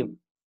achieved,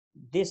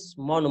 this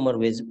monomer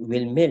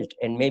will melt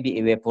and maybe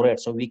evaporate.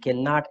 So we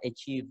cannot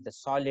achieve the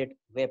solid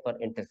vapor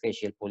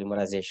interfacial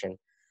polymerization.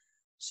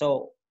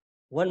 So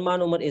one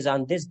monomer is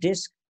on this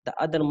disk, the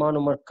other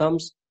monomer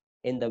comes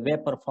in the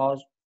vapor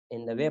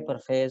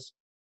phase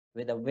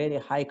with a very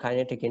high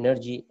kinetic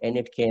energy, and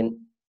it can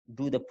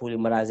do the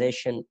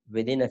polymerization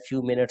within a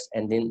few minutes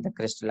and then the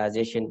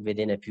crystallization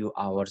within a few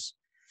hours.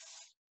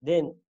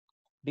 Then,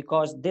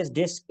 because this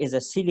disk is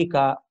a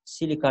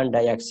silicon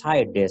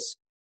dioxide disk,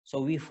 so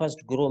we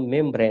first grow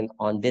membrane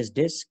on this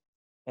disk,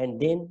 and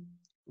then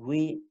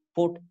we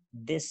put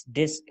this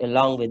disk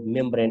along with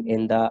membrane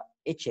in the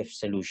HF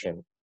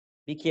solution.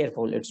 Be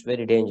careful, it's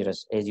very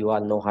dangerous. As you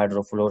all know,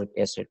 hydrofluoric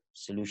acid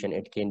solution,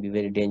 it can be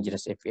very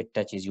dangerous if it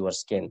touches your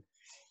skin.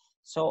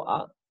 So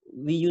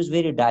we use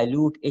very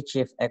dilute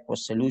HF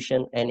aqueous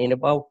solution, and in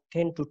about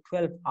 10 to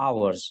 12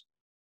 hours,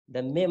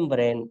 the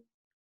membrane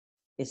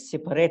is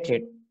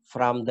separated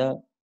from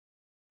the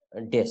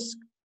disk.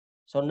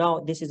 So now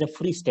this is a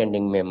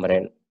freestanding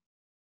membrane,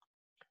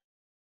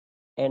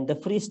 and the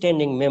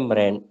freestanding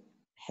membrane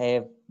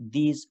have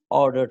these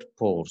ordered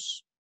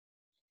pores.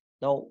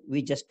 Now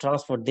we just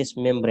transfer this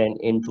membrane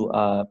into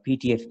a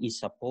PTFE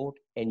support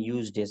and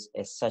use this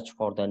as such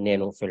for the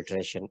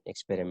nanofiltration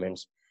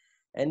experiments.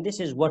 And this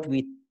is what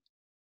we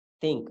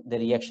think the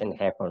reaction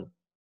happened.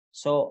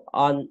 So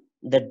on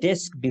the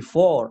disk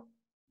before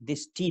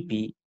this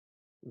TP,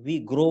 we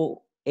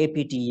grow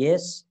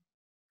APTS.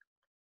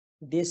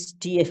 This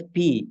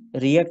TFP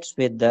reacts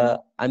with the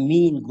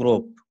amine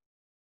group,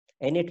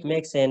 and it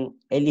makes an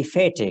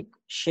aliphatic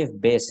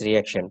shift-base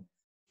reaction.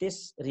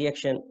 This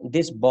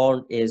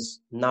bond is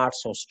not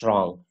so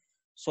strong.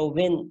 So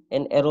when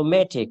an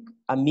aromatic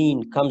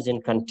amine comes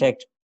in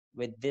contact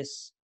with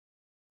this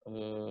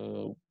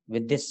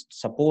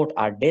support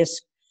or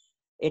disk,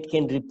 it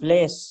can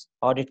replace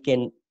or it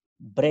can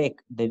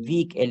break the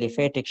weak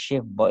aliphatic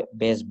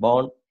shift-base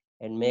bond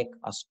and make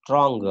a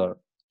stronger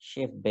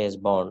shift-base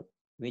bond,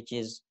 which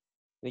is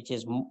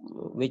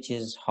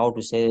how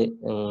to say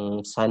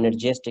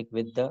synergistic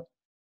with the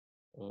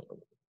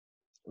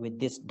with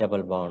this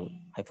double bond.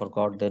 I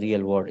forgot the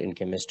real word in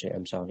chemistry,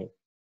 I'm sorry,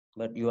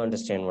 but you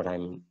understand what I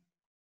mean.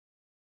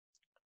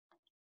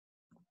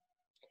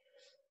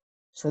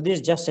 So this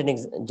is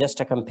just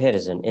a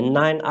comparison. In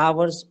 9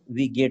 hours,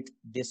 we get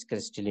this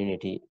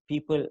crystallinity.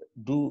 People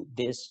do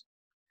this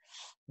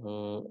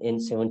in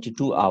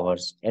 72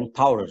 hours. And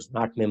powders,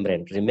 not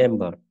membrane.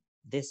 Remember,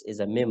 this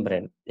is a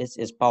membrane. This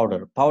is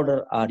powder.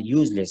 Powder are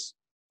useless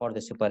for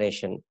the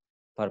separation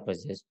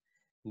purposes.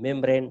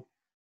 Membrane,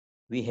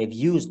 we have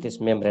used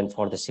this membrane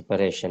for the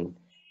separation.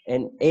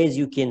 And as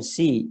you can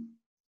see,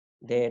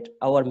 that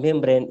our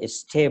membrane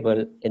is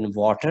stable in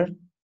water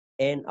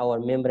and our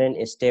membrane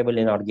is stable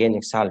in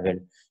organic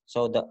solvent.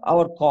 So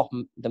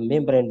the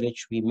membrane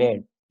which we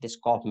made, this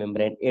cough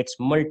membrane, it's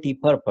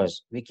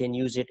multi-purpose. We can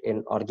use it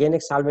in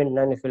organic solvent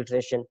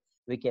nanofiltration.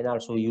 We can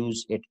also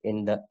use it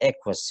in the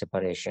aqueous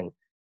separation.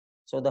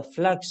 So the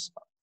flux,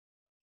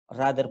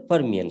 rather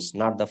permeance,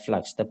 not the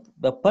flux.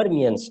 The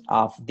permeance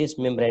of this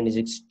membrane is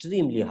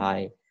extremely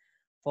high.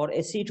 For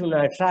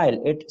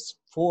acetonitrile, it's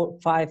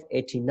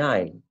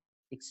 589,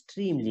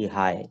 extremely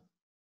high.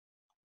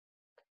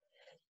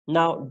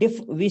 Now,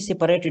 we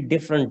separated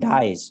different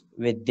dyes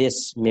with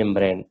this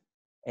membrane.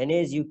 And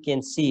as you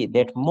can see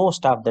that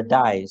most of the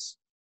dyes,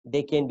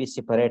 they can be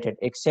separated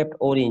except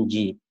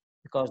orangey,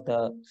 because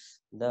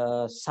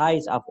the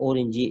size of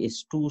orangey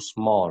is too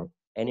small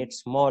and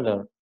it's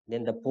smaller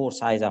than the pore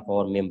size of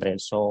our membrane.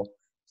 So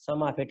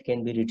some of it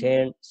can be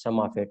retained, some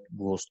of it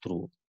goes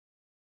through.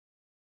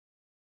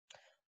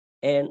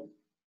 And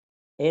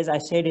as I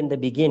said in the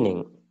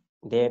beginning,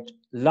 that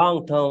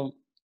long-term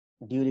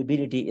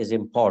durability is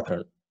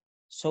important.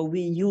 So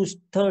we used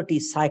 30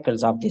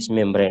 cycles of this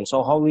membrane.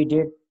 So how we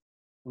did,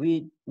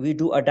 we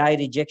do a dye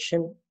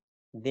rejection,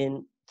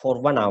 then for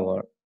 1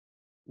 hour,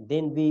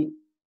 then we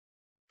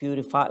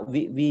purify,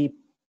 we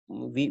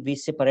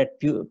separate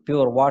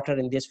pure water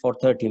in this for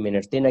 30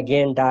 minutes, then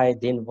again dye,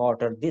 then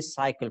water, this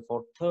cycle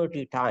for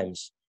 30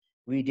 times.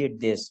 We did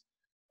this.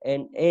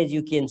 And as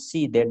you can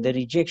see that the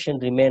rejection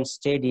remains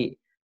steady.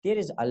 There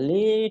is a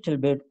little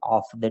bit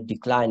of the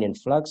decline in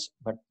flux,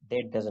 but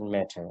that doesn't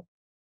matter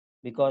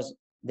because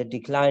the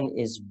decline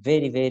is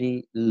very,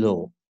 very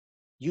low.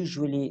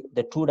 Usually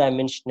the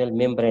two-dimensional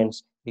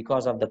membranes,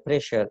 because of the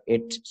pressure,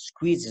 it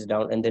squeezes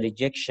down and the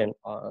rejection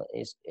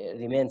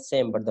remains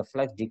same, but the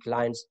flux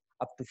declines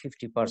up to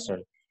 50%.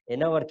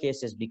 In our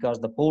cases, because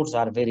the pores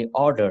are very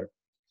ordered,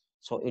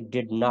 so it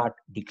did not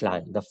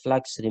decline. The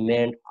flux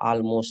remained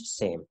almost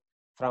same.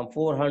 From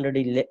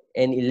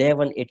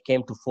 411, it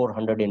came to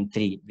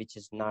 403, which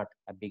is not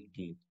a big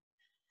deal.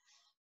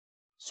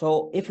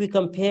 So if we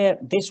compare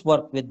this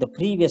work with the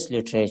previous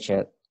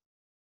literature,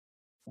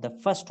 the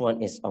first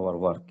one is our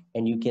work,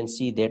 and you can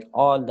see that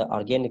all the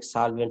organic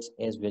solvents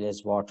as well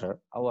as water,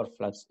 our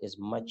flux is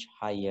much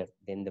higher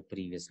than the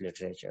previous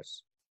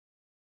literatures.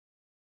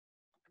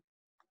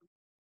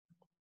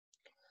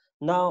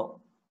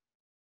 Now,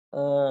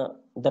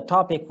 the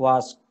topic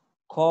was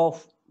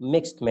COF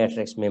mixed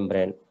matrix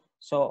membrane.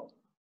 So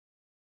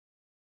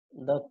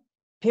the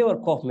pure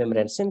COF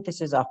membrane,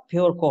 synthesis of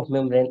pure COF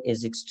membrane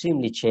is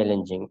extremely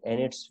challenging and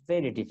it's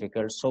very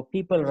difficult. So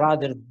people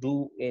rather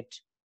do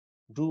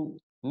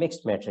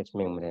mixed matrix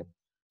membrane.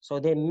 So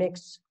they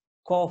mix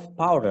COF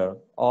powder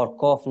or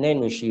COF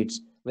nanosheets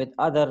with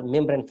other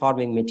membrane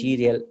forming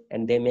material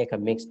and they make a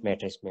mixed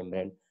matrix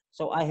membrane.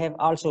 So I have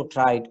also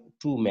tried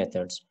two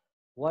methods.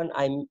 One,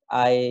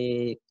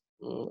 I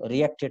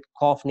reacted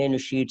COF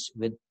nanosheets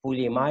with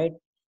polyamide,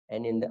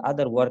 and in the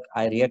other work,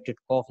 I reacted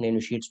COF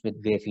nanosheets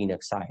with graphene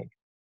oxide.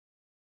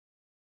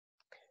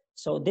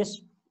 So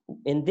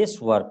in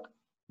this work,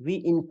 we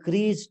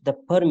increased the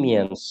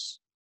permeance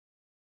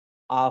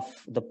of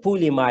the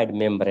polyamide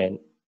membrane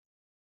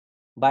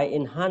by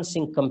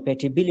enhancing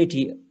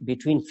compatibility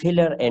between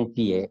filler and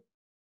PA.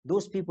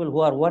 Those people who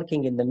are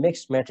working in the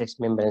mixed matrix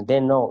membrane,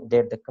 they know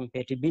that the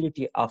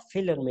compatibility of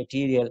filler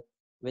material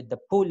with the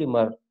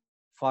polymer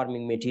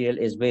forming material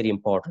is very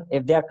important.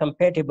 If they are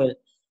compatible,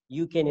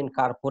 you can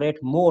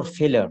incorporate more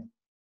filler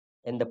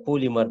in the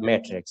polymer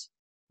matrix.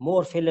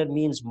 More filler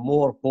means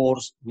more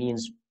pores,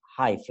 means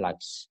high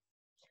flux.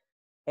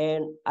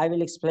 And I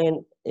will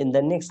explain in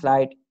the next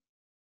slide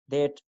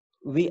that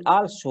we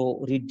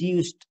also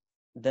reduced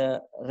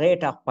the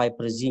rate of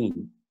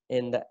piperazine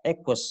in the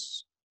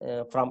aqueous,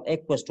 from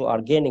aqueous to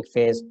organic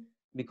phase,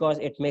 because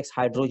it makes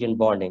hydrogen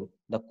bonding.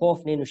 The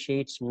COF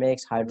nanosheets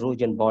makes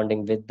hydrogen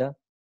bonding with the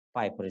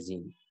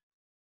piperazine.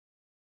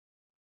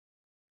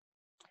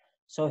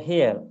 So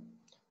here,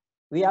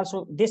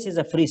 this is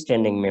a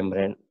freestanding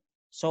membrane.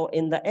 So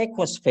in the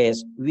aqueous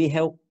phase, we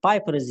have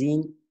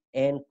piperazine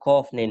and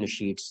COF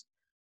nanosheets,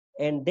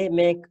 and they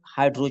make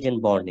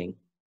hydrogen bonding.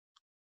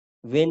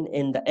 When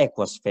in the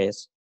aqueous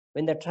phase,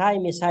 when the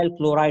trimethyl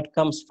chloride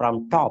comes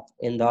from top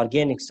in the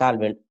organic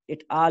solvent,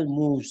 it all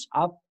moves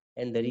up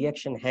and the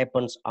reaction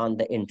happens on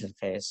the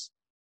interface.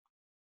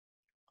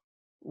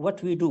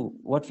 What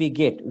we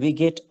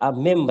get a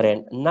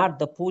membrane, not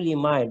the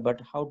polyamide,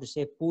 but how to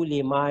say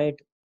polyamide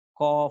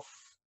COF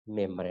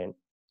membrane.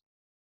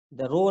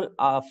 The role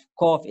of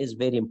COF is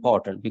very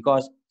important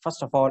because,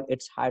 first of all,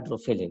 it's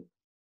hydrophilic.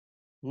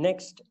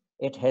 Next,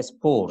 it has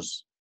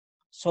pores.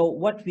 So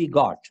what we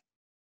got,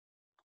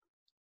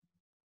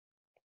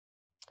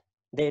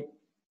 that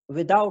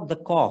without the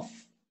COF,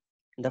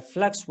 the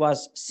flux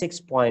was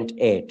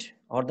 6.8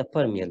 or the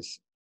permeance.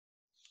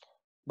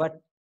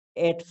 But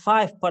at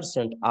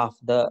 5% of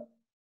the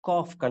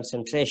COF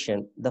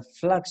concentration, the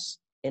flux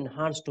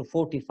enhanced to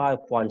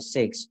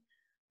 45.6,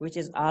 which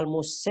is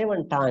almost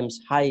 7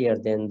 times higher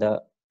than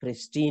the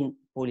pristine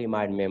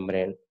polyimide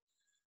membrane.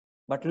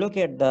 But look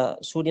at the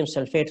sodium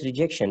sulfate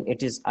rejection,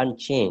 it is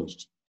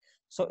unchanged.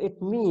 So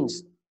it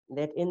means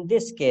that in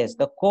this case,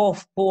 the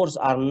COF pores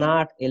are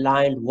not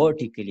aligned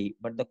vertically,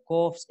 but the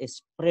COFs is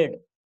spread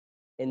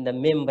in the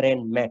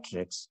membrane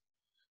matrix.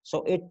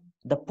 So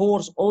the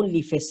pores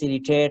only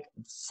facilitate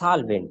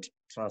solvent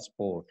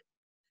transport,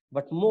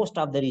 but most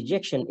of the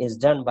rejection is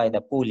done by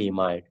the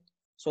polyimide.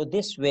 So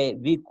this way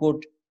we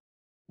could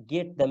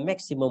get the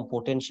maximum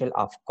potential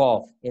of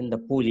COF in the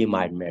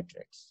polyimide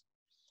matrix.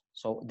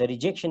 So the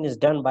rejection is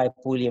done by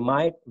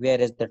polyimide,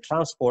 whereas the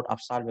transport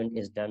of solvent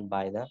is done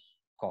by the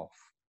COF.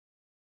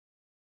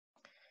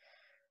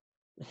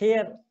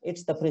 Here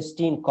it's the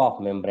pristine COF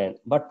membrane,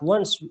 but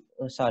once,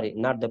 sorry,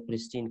 not the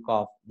pristine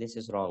COF, this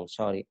is wrong,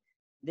 sorry.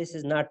 This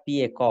is not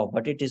PA COF,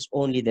 but it is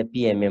only the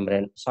PA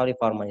membrane. Sorry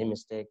for my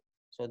mistake.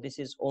 So this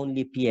is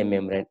only PA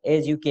membrane.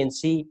 As you can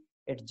see,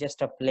 it's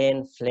just a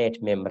plain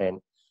flat membrane.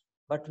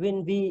 But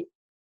when we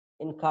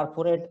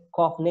incorporate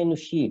COF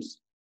nanosheets,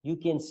 you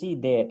can see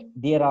that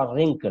there are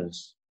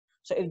wrinkles.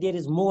 So if there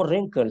is more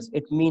wrinkles,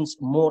 it means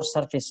more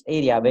surface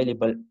area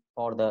available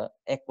for the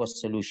aqueous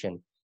solution.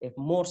 If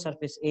more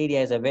surface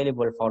area is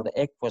available for the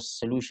aqueous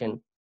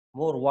solution,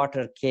 more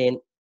water can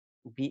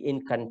be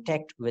in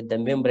contact with the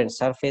membrane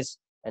surface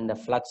and the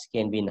flux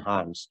can be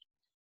enhanced.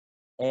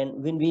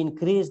 And when we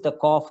increase the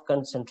COF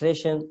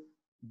concentration,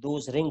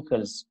 those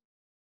wrinkles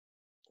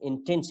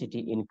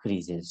intensity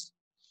increases.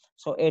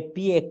 So at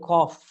PA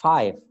COF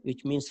 5,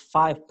 which means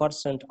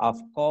 5%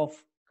 of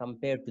COF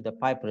compared to the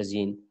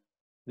piperazine,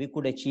 we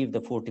could achieve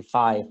the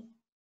 45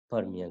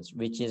 permeance,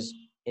 which is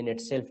in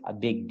itself a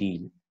big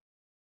deal.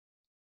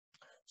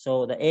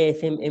 So the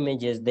AFM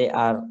images, they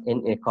are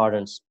in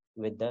accordance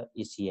with the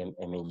ECM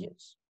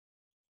images.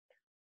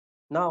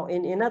 Now,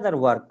 in another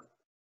work,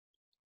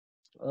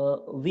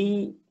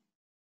 we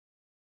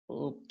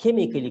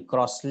chemically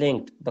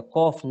cross-linked the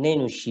COF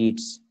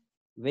nanosheets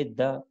with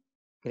the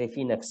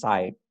graphene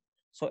oxide.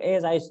 So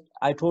as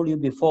I told you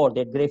before,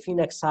 that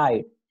graphene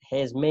oxide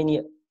has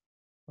many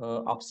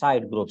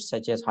oxide groups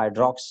such as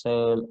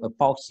hydroxyl,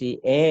 epoxy,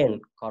 and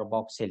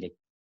carboxylic.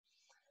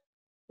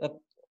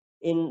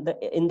 In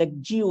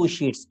the GO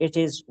sheets, it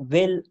is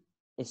well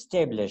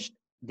established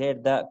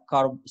that the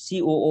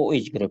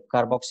COOH group,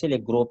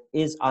 carboxylic group,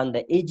 is on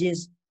the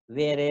edges,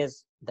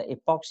 whereas the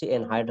epoxy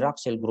and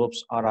hydroxyl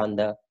groups are on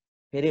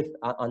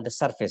the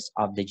surface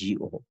of the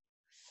GO.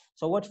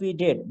 So what we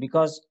did,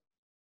 because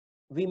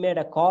we made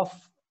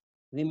COF,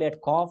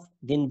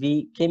 then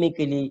we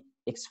chemically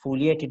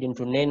exfoliated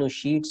into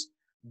nanosheets.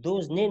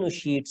 Those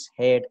nanosheets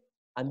had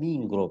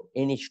amine group,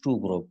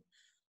 NH2 group.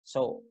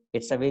 So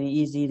it's a very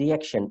easy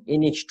reaction,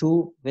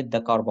 NH2 with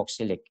the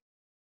carboxylic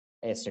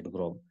acid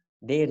group.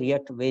 They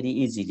react very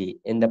easily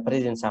in the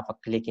presence of a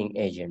clicking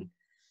agent.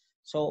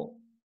 So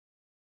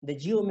the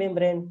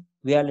geomembrane,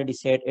 we already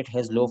said it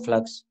has low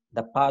flux.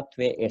 The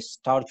pathway is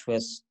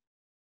tortuous,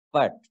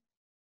 but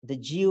the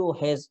geo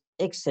has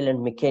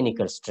excellent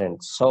mechanical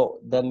strength. So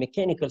the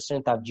mechanical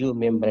strength of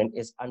geomembrane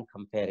is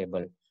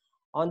uncomparable.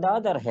 On the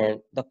other hand,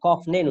 the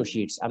COF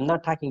nanosheets, I'm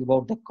not talking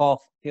about the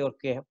pure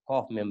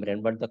COF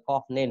membrane, but the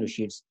COF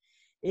nanosheets.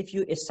 If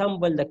you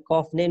assemble the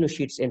COF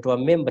nanosheets into a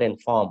membrane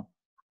form,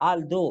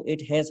 although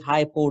it has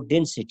high pore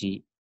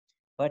density,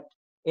 but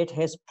it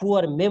has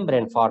poor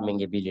membrane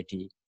forming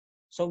ability.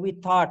 So we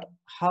thought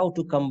how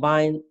to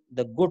combine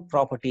the good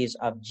properties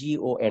of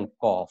GO and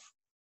COF.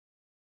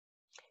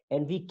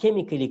 And we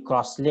chemically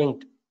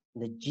cross-linked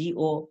the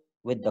GO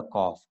with the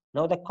COF.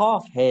 Now the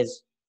COF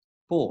has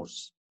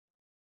pores.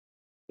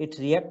 It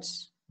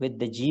reacts with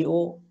the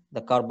GO,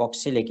 the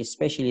carboxylic,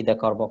 especially the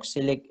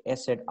carboxylic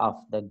acid of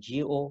the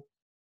GO,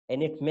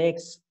 and it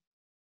makes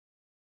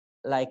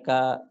like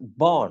a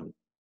bond.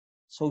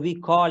 So we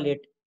call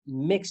it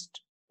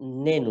mixed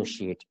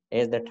nanosheet,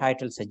 as the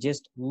title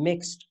suggests,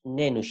 mixed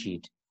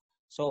nanosheet.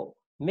 So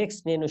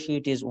mixed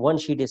nanosheet is one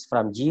sheet is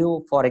from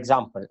GO, for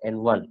example, and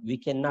one. We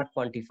cannot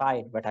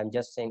quantify it, but I'm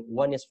just saying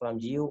one is from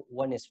GO,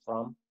 one is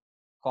from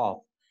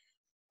COF.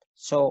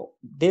 So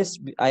this,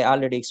 I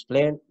already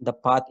explained, the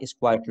path is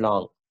quite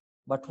long.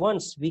 But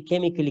once we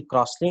chemically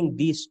cross-link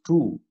these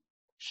two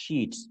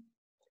sheets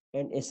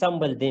and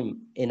assemble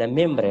them in a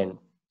membrane,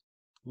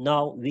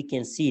 now we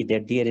can see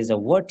that there is a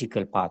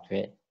vertical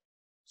pathway.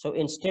 So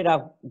instead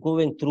of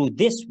going through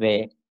this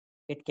way,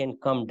 it can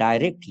come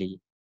directly.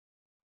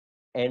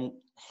 And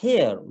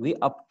here we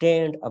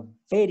obtained a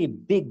very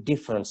big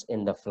difference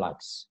in the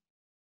flux.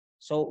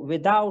 So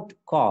without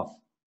COF,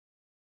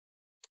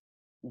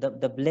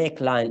 the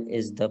black line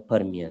is the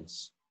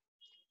permeance.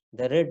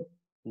 The red,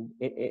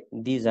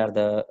 these are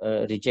the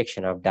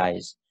rejection of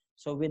dyes.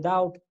 So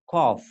without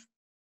cough,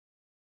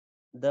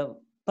 the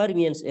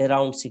permeance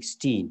around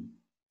 16,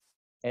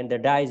 and the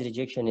dyes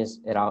rejection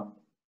is around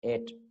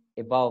at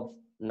above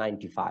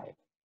 95.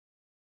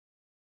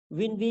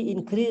 When we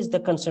increase the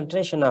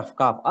concentration of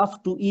cough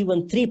up to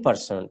even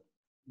 3%,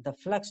 the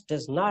flux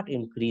does not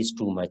increase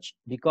too much,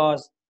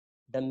 because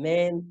the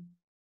main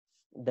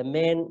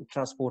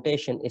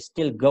transportation is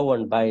still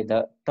governed by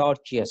the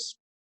tortuous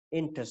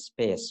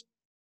interspace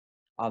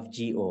of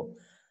GO.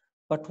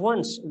 But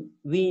once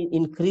we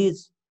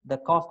increase the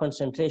cough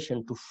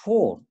concentration to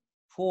 4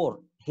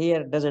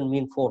 here doesn't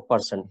mean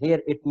 4%.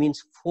 Here it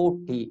means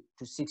 40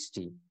 to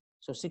 60.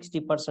 So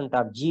 60%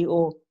 of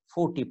GO,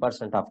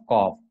 40% of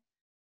cough.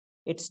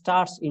 It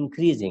starts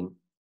increasing,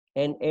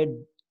 and at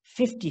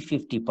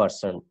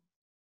 50%,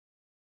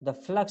 the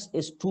flux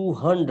is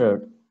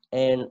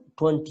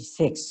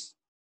 226.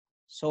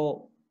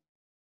 So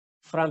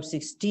from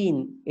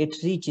 16,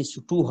 it reaches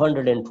to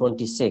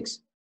 226.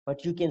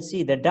 But you can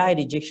see the dye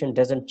rejection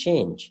doesn't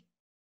change.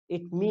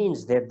 It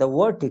means that the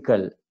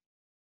vertical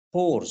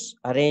pores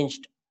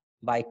arranged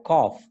by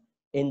cough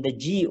in the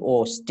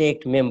GO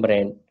staked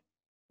membrane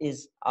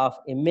is of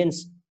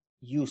immense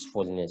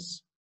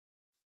usefulness.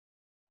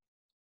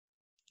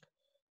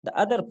 The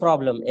other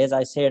problem, as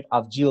I said,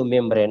 of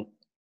geomembrane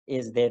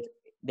is that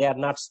they are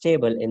not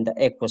stable in the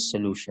aqueous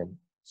solution.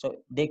 So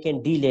they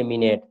can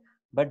delaminate,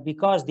 but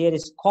because there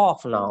is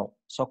cough now,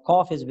 so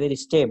cough is very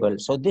stable.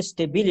 So this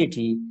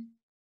stability,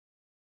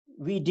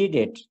 we did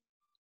it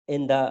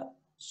in the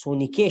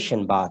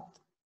sonication bath.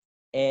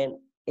 And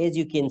as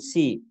you can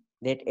see,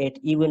 that at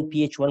even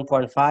pH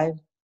 1.5,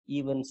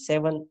 even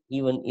 7,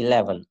 even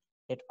 11,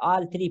 at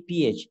all three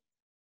pH,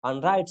 on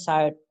right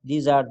side,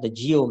 these are the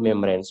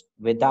geomembranes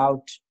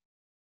without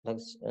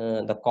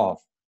the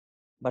cough.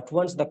 But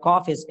once the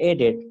cough is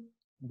added,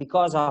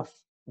 because of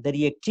the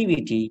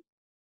reactivity,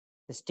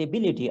 the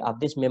stability of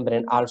this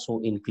membrane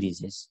also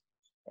increases.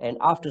 And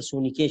after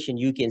sonication,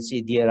 you can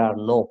see there are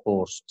no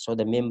pores. So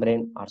the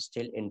membrane are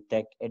still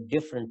intact at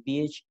different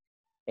pH.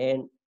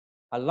 And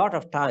a lot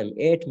of time,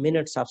 8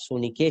 minutes of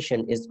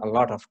sonication is a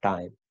lot of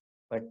time.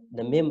 But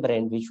the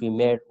membrane which we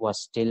made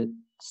was still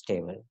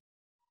stable.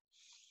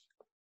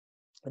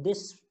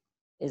 This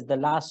is the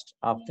last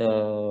of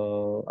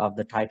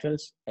the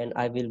titles, and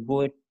I will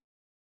go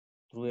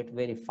through it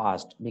very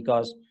fast,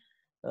 because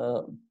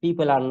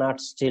people are not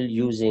still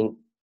using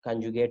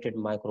conjugated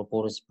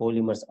microporous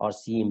polymers or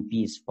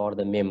CMPs for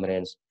the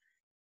membranes.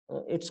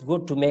 It's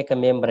good to make a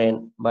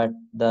membrane, but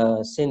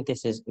the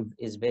synthesis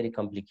is very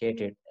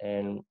complicated,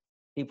 and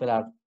people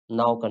are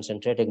now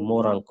concentrating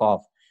more on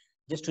cough.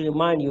 Just to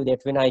remind you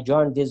that when I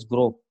joined this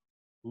group,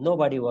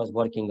 nobody was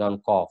working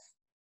on cough.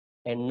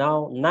 And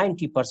now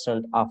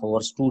 90% of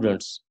our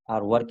students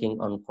are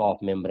working on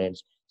cough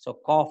membranes. So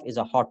cough is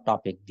a hot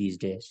topic these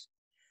days.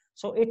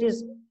 So it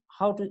is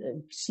how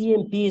to,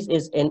 CMPs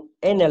is an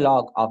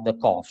analog of the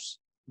coughs,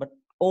 but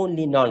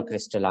only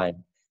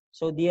non-crystalline.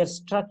 So their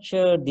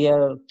structure,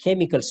 their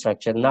chemical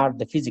structure, not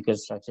the physical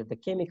structure. The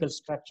chemical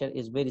structure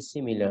is very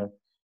similar,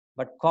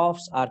 but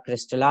coughs are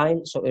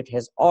crystalline, so it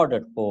has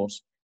ordered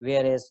pores,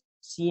 whereas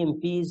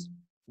CMPs,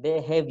 they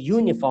have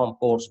uniform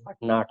pores, but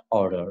not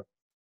ordered.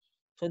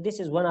 So this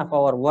is one of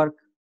our work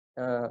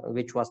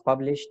which was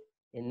published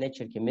in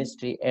Nature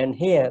Chemistry, and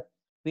here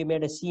we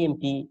made a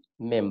CMP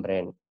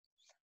membrane.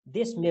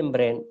 This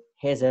membrane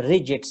has a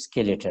rigid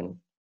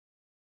skeleton.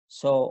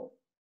 So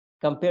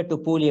compared to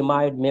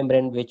polyamide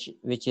membrane,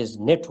 which is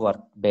network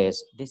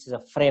based, this is a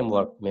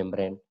framework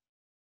membrane.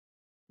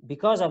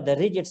 Because of the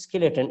rigid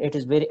skeleton, it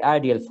is very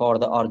ideal for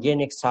the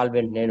organic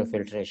solvent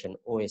nanofiltration,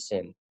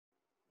 OSN.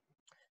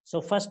 So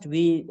first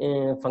we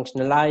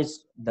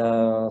functionalize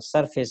the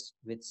surface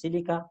with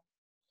silica.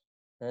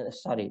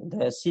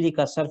 The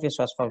silica surface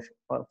was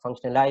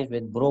functionalized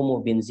with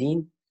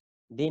bromobenzene.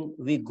 Then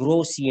we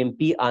grow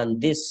CMP on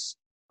this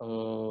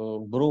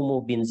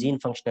bromobenzene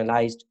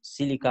functionalized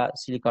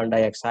silicon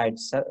dioxide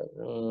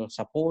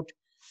support.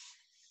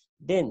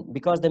 Then,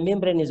 because the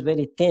membrane is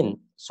very thin,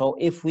 so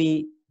if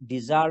we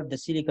dissolve the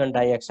silicon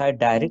dioxide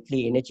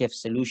directly in HF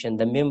solution,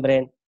 the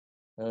membrane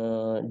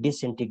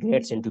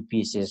disintegrates into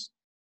pieces.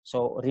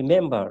 So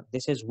remember,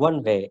 this is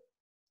one way.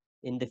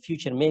 In the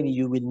future, maybe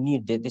you will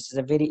need this. This is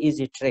a very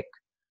easy trick.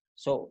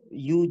 So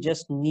you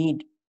just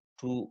need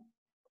to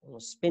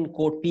spin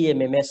coat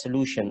PMMS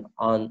solution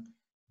on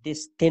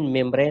this thin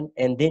membrane,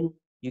 and then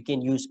you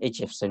can use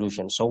HF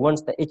solution. So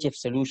once the HF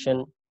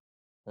solution,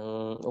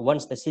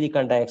 once the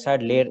silicon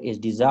dioxide layer is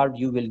dissolved,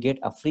 you will get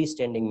a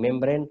freestanding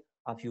membrane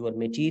of your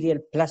material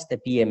plus the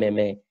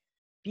PMMA.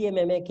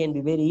 PMMA can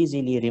be very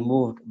easily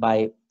removed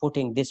by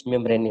putting this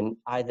membrane in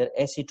either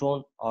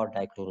acetone or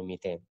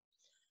dichloromethane.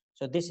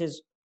 So this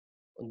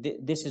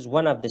is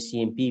one of the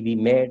CMP we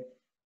made,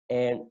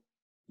 and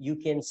you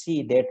can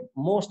see that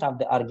most of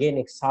the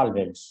organic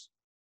solvents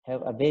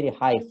have a very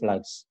high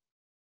flux,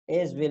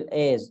 as well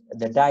as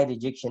the dye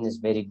rejection is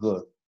very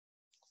good.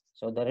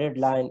 So the red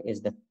line is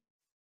the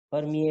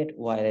permeate,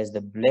 whereas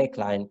the black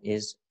line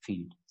is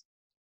field.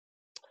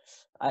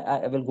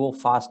 I will go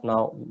fast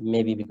now,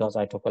 maybe because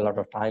I took a lot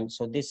of time.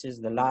 So this is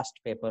the last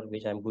paper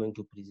which I'm going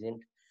to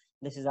present.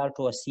 This is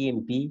also a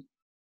CMP.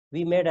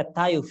 We made a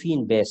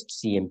thiophene-based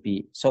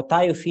CMP. So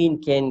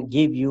thiophene can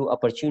give you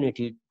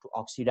opportunity to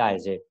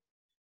oxidize it.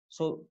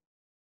 So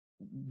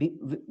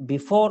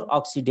before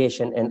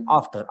oxidation and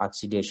after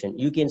oxidation,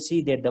 you can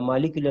see that the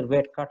molecular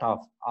weight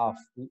cutoff of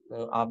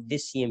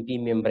this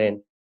CMP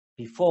membrane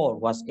before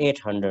was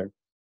 800,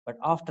 but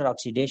after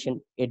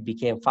oxidation, it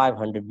became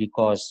 500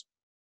 because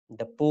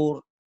the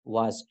pore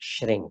was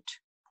shrinked.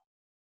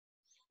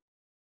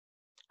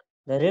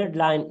 The red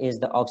line is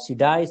the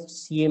oxidized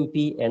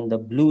CMP and the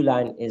blue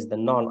line is the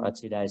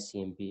non-oxidized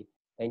CMP.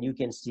 And you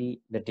can see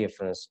the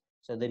difference.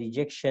 So the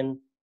rejection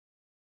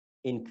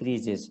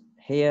increases.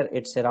 Here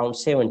it's around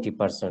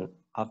 70%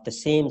 of the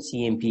same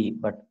CMP,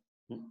 but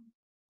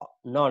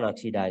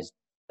non-oxidized.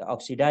 The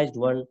oxidized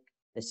one,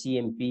 the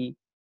CMP,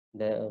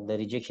 the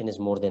rejection is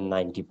more than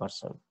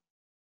 90%.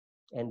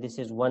 And this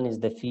is one is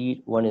the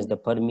feed, one is the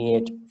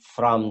permeate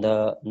from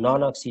the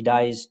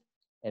non-oxidized,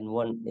 and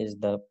one is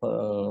the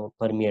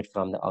permeate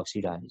from the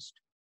oxidized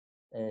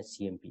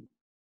CMP.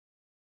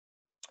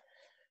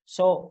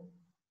 So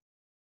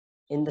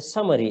in the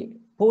summary,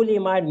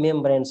 polyamide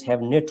membranes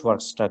have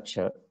network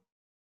structure,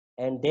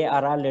 and they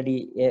are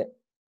already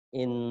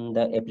in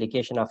the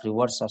application of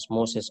reverse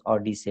osmosis or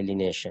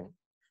desalination.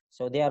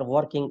 So they are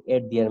working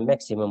at their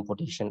maximum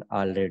potential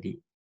already.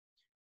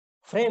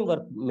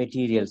 Framework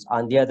materials,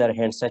 on the other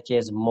hand, such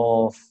as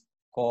MOF,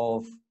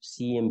 COF,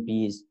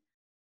 CMPs,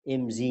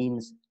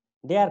 enzymes,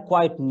 they are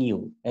quite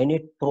new, and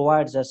it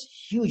provides us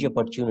huge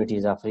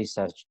opportunities of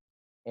research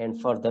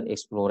and further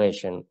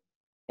exploration.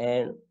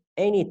 And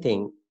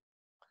anything,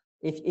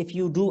 if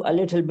you do a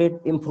little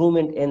bit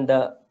improvement in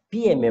the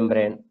PA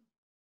membrane,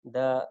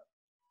 the,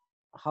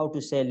 how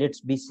to say, let's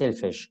be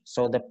selfish.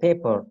 So the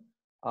paper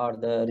or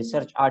the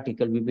research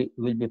article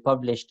will be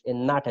published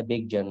in not a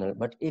big journal,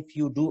 but if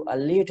you do a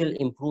little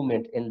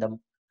improvement in the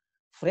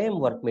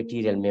framework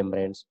material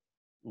membranes,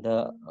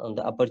 the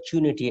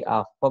opportunity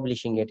of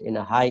publishing it in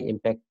a high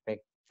impact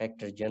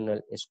factor journal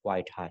is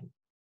quite high.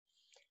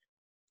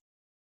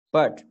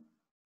 But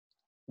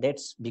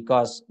that's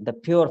because the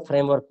pure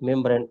framework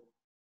membrane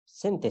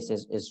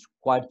synthesis is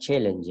quite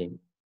challenging.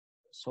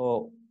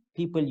 So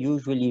people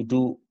usually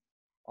do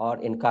or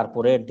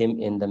incorporate them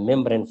in the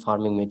membrane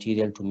forming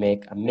material to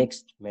make a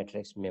mixed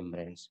matrix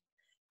membranes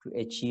to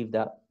achieve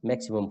the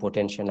maximum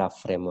potential of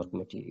framework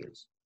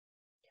materials.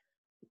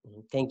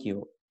 Thank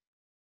you.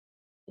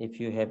 If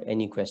you have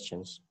any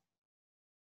questions.